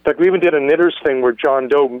 In fact, we even did a Knitters thing where John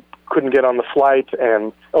Doe couldn't get on the flight,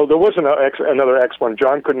 and there was another X one.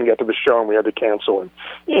 John couldn't get to the show, and we had to cancel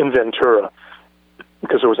in Ventura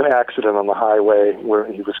because there was an accident on the highway where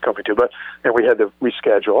he was coming to. And we had to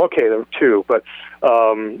reschedule. Okay, there were two, but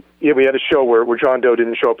yeah, we had a show where John Doe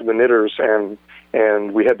didn't show up in the Knitters, and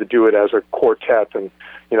we had to do it as a quartet. And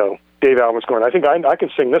you know, Dave Alvin's going, I think I can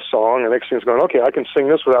sing this song, and the next thing's going, okay, I can sing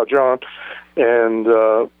this without John,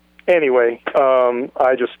 and. Anyway,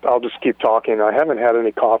 I'll just keep talking. I haven't had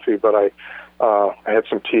any coffee, but I had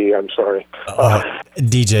some tea. I'm sorry.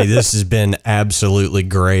 DJ, this has been absolutely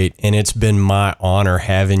great, and it's been my honor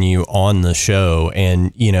having you on the show.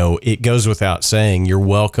 And, you know, it goes without saying, you're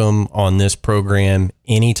welcome on this program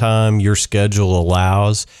anytime your schedule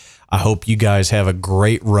allows. I hope you guys have a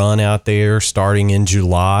great run out there starting in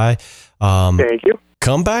July. Thank you.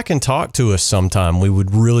 Come back and talk to us sometime. We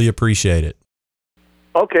would really appreciate it.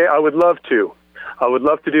 Okay, I would love to. I would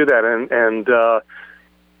love to do that.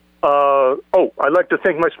 I'd like to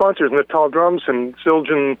thank my sponsors, Natal Drums and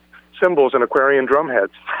Zildjian Cymbals and Aquarian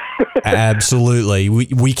Drumheads. Absolutely.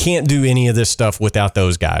 We can't do any of this stuff without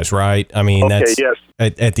those guys, right? I mean, okay, yes.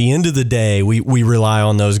 At the end of the day, we rely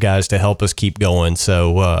on those guys to help us keep going.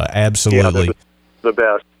 So, absolutely. Yeah, the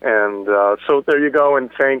best. And so there you go,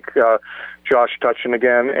 and thank Josh Tutchin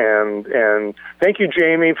again, and thank you,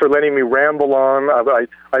 Jamie, for letting me ramble on.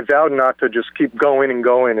 I vowed not to just keep going and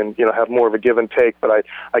you know, have more of a give and take, but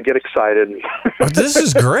I get excited. This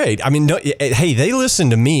is great. I mean, hey, they listen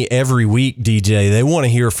to me every week, DJ. They want to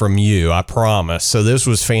hear from you, I promise. So this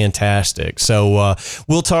was fantastic. So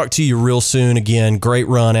we'll talk to you real soon again. Great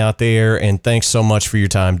run out there, and thanks so much for your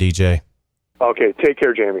time, DJ. Okay, take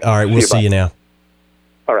care, Jamie. All right, we'll see you now.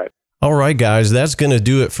 All right. All right, guys, that's going to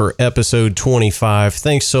do it for episode 25.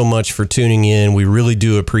 Thanks so much for tuning in. We really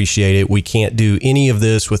do appreciate it. We can't do any of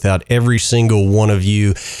this without every single one of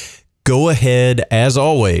you. Go ahead, as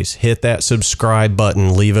always, hit that subscribe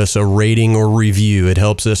button. Leave us a rating or review. It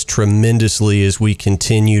helps us tremendously as we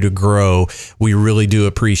continue to grow. We really do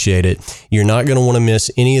appreciate it. You're not going to want to miss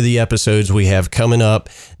any of the episodes we have coming up.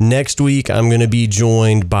 Next week, I'm going to be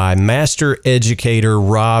joined by master educator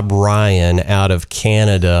Rob Ryan out of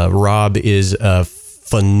Canada. Rob is a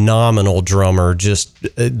phenomenal drummer. Just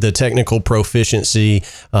the technical proficiency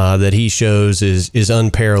that he shows is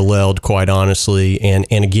unparalleled, quite honestly. And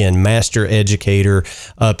again, master educator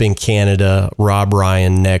up in Canada, Rob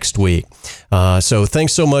Ryan, next week. So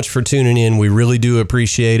thanks so much for tuning in. We really do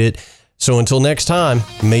appreciate it. So until next time,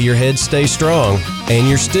 may your head stay strong and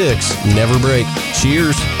your sticks never break.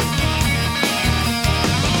 Cheers.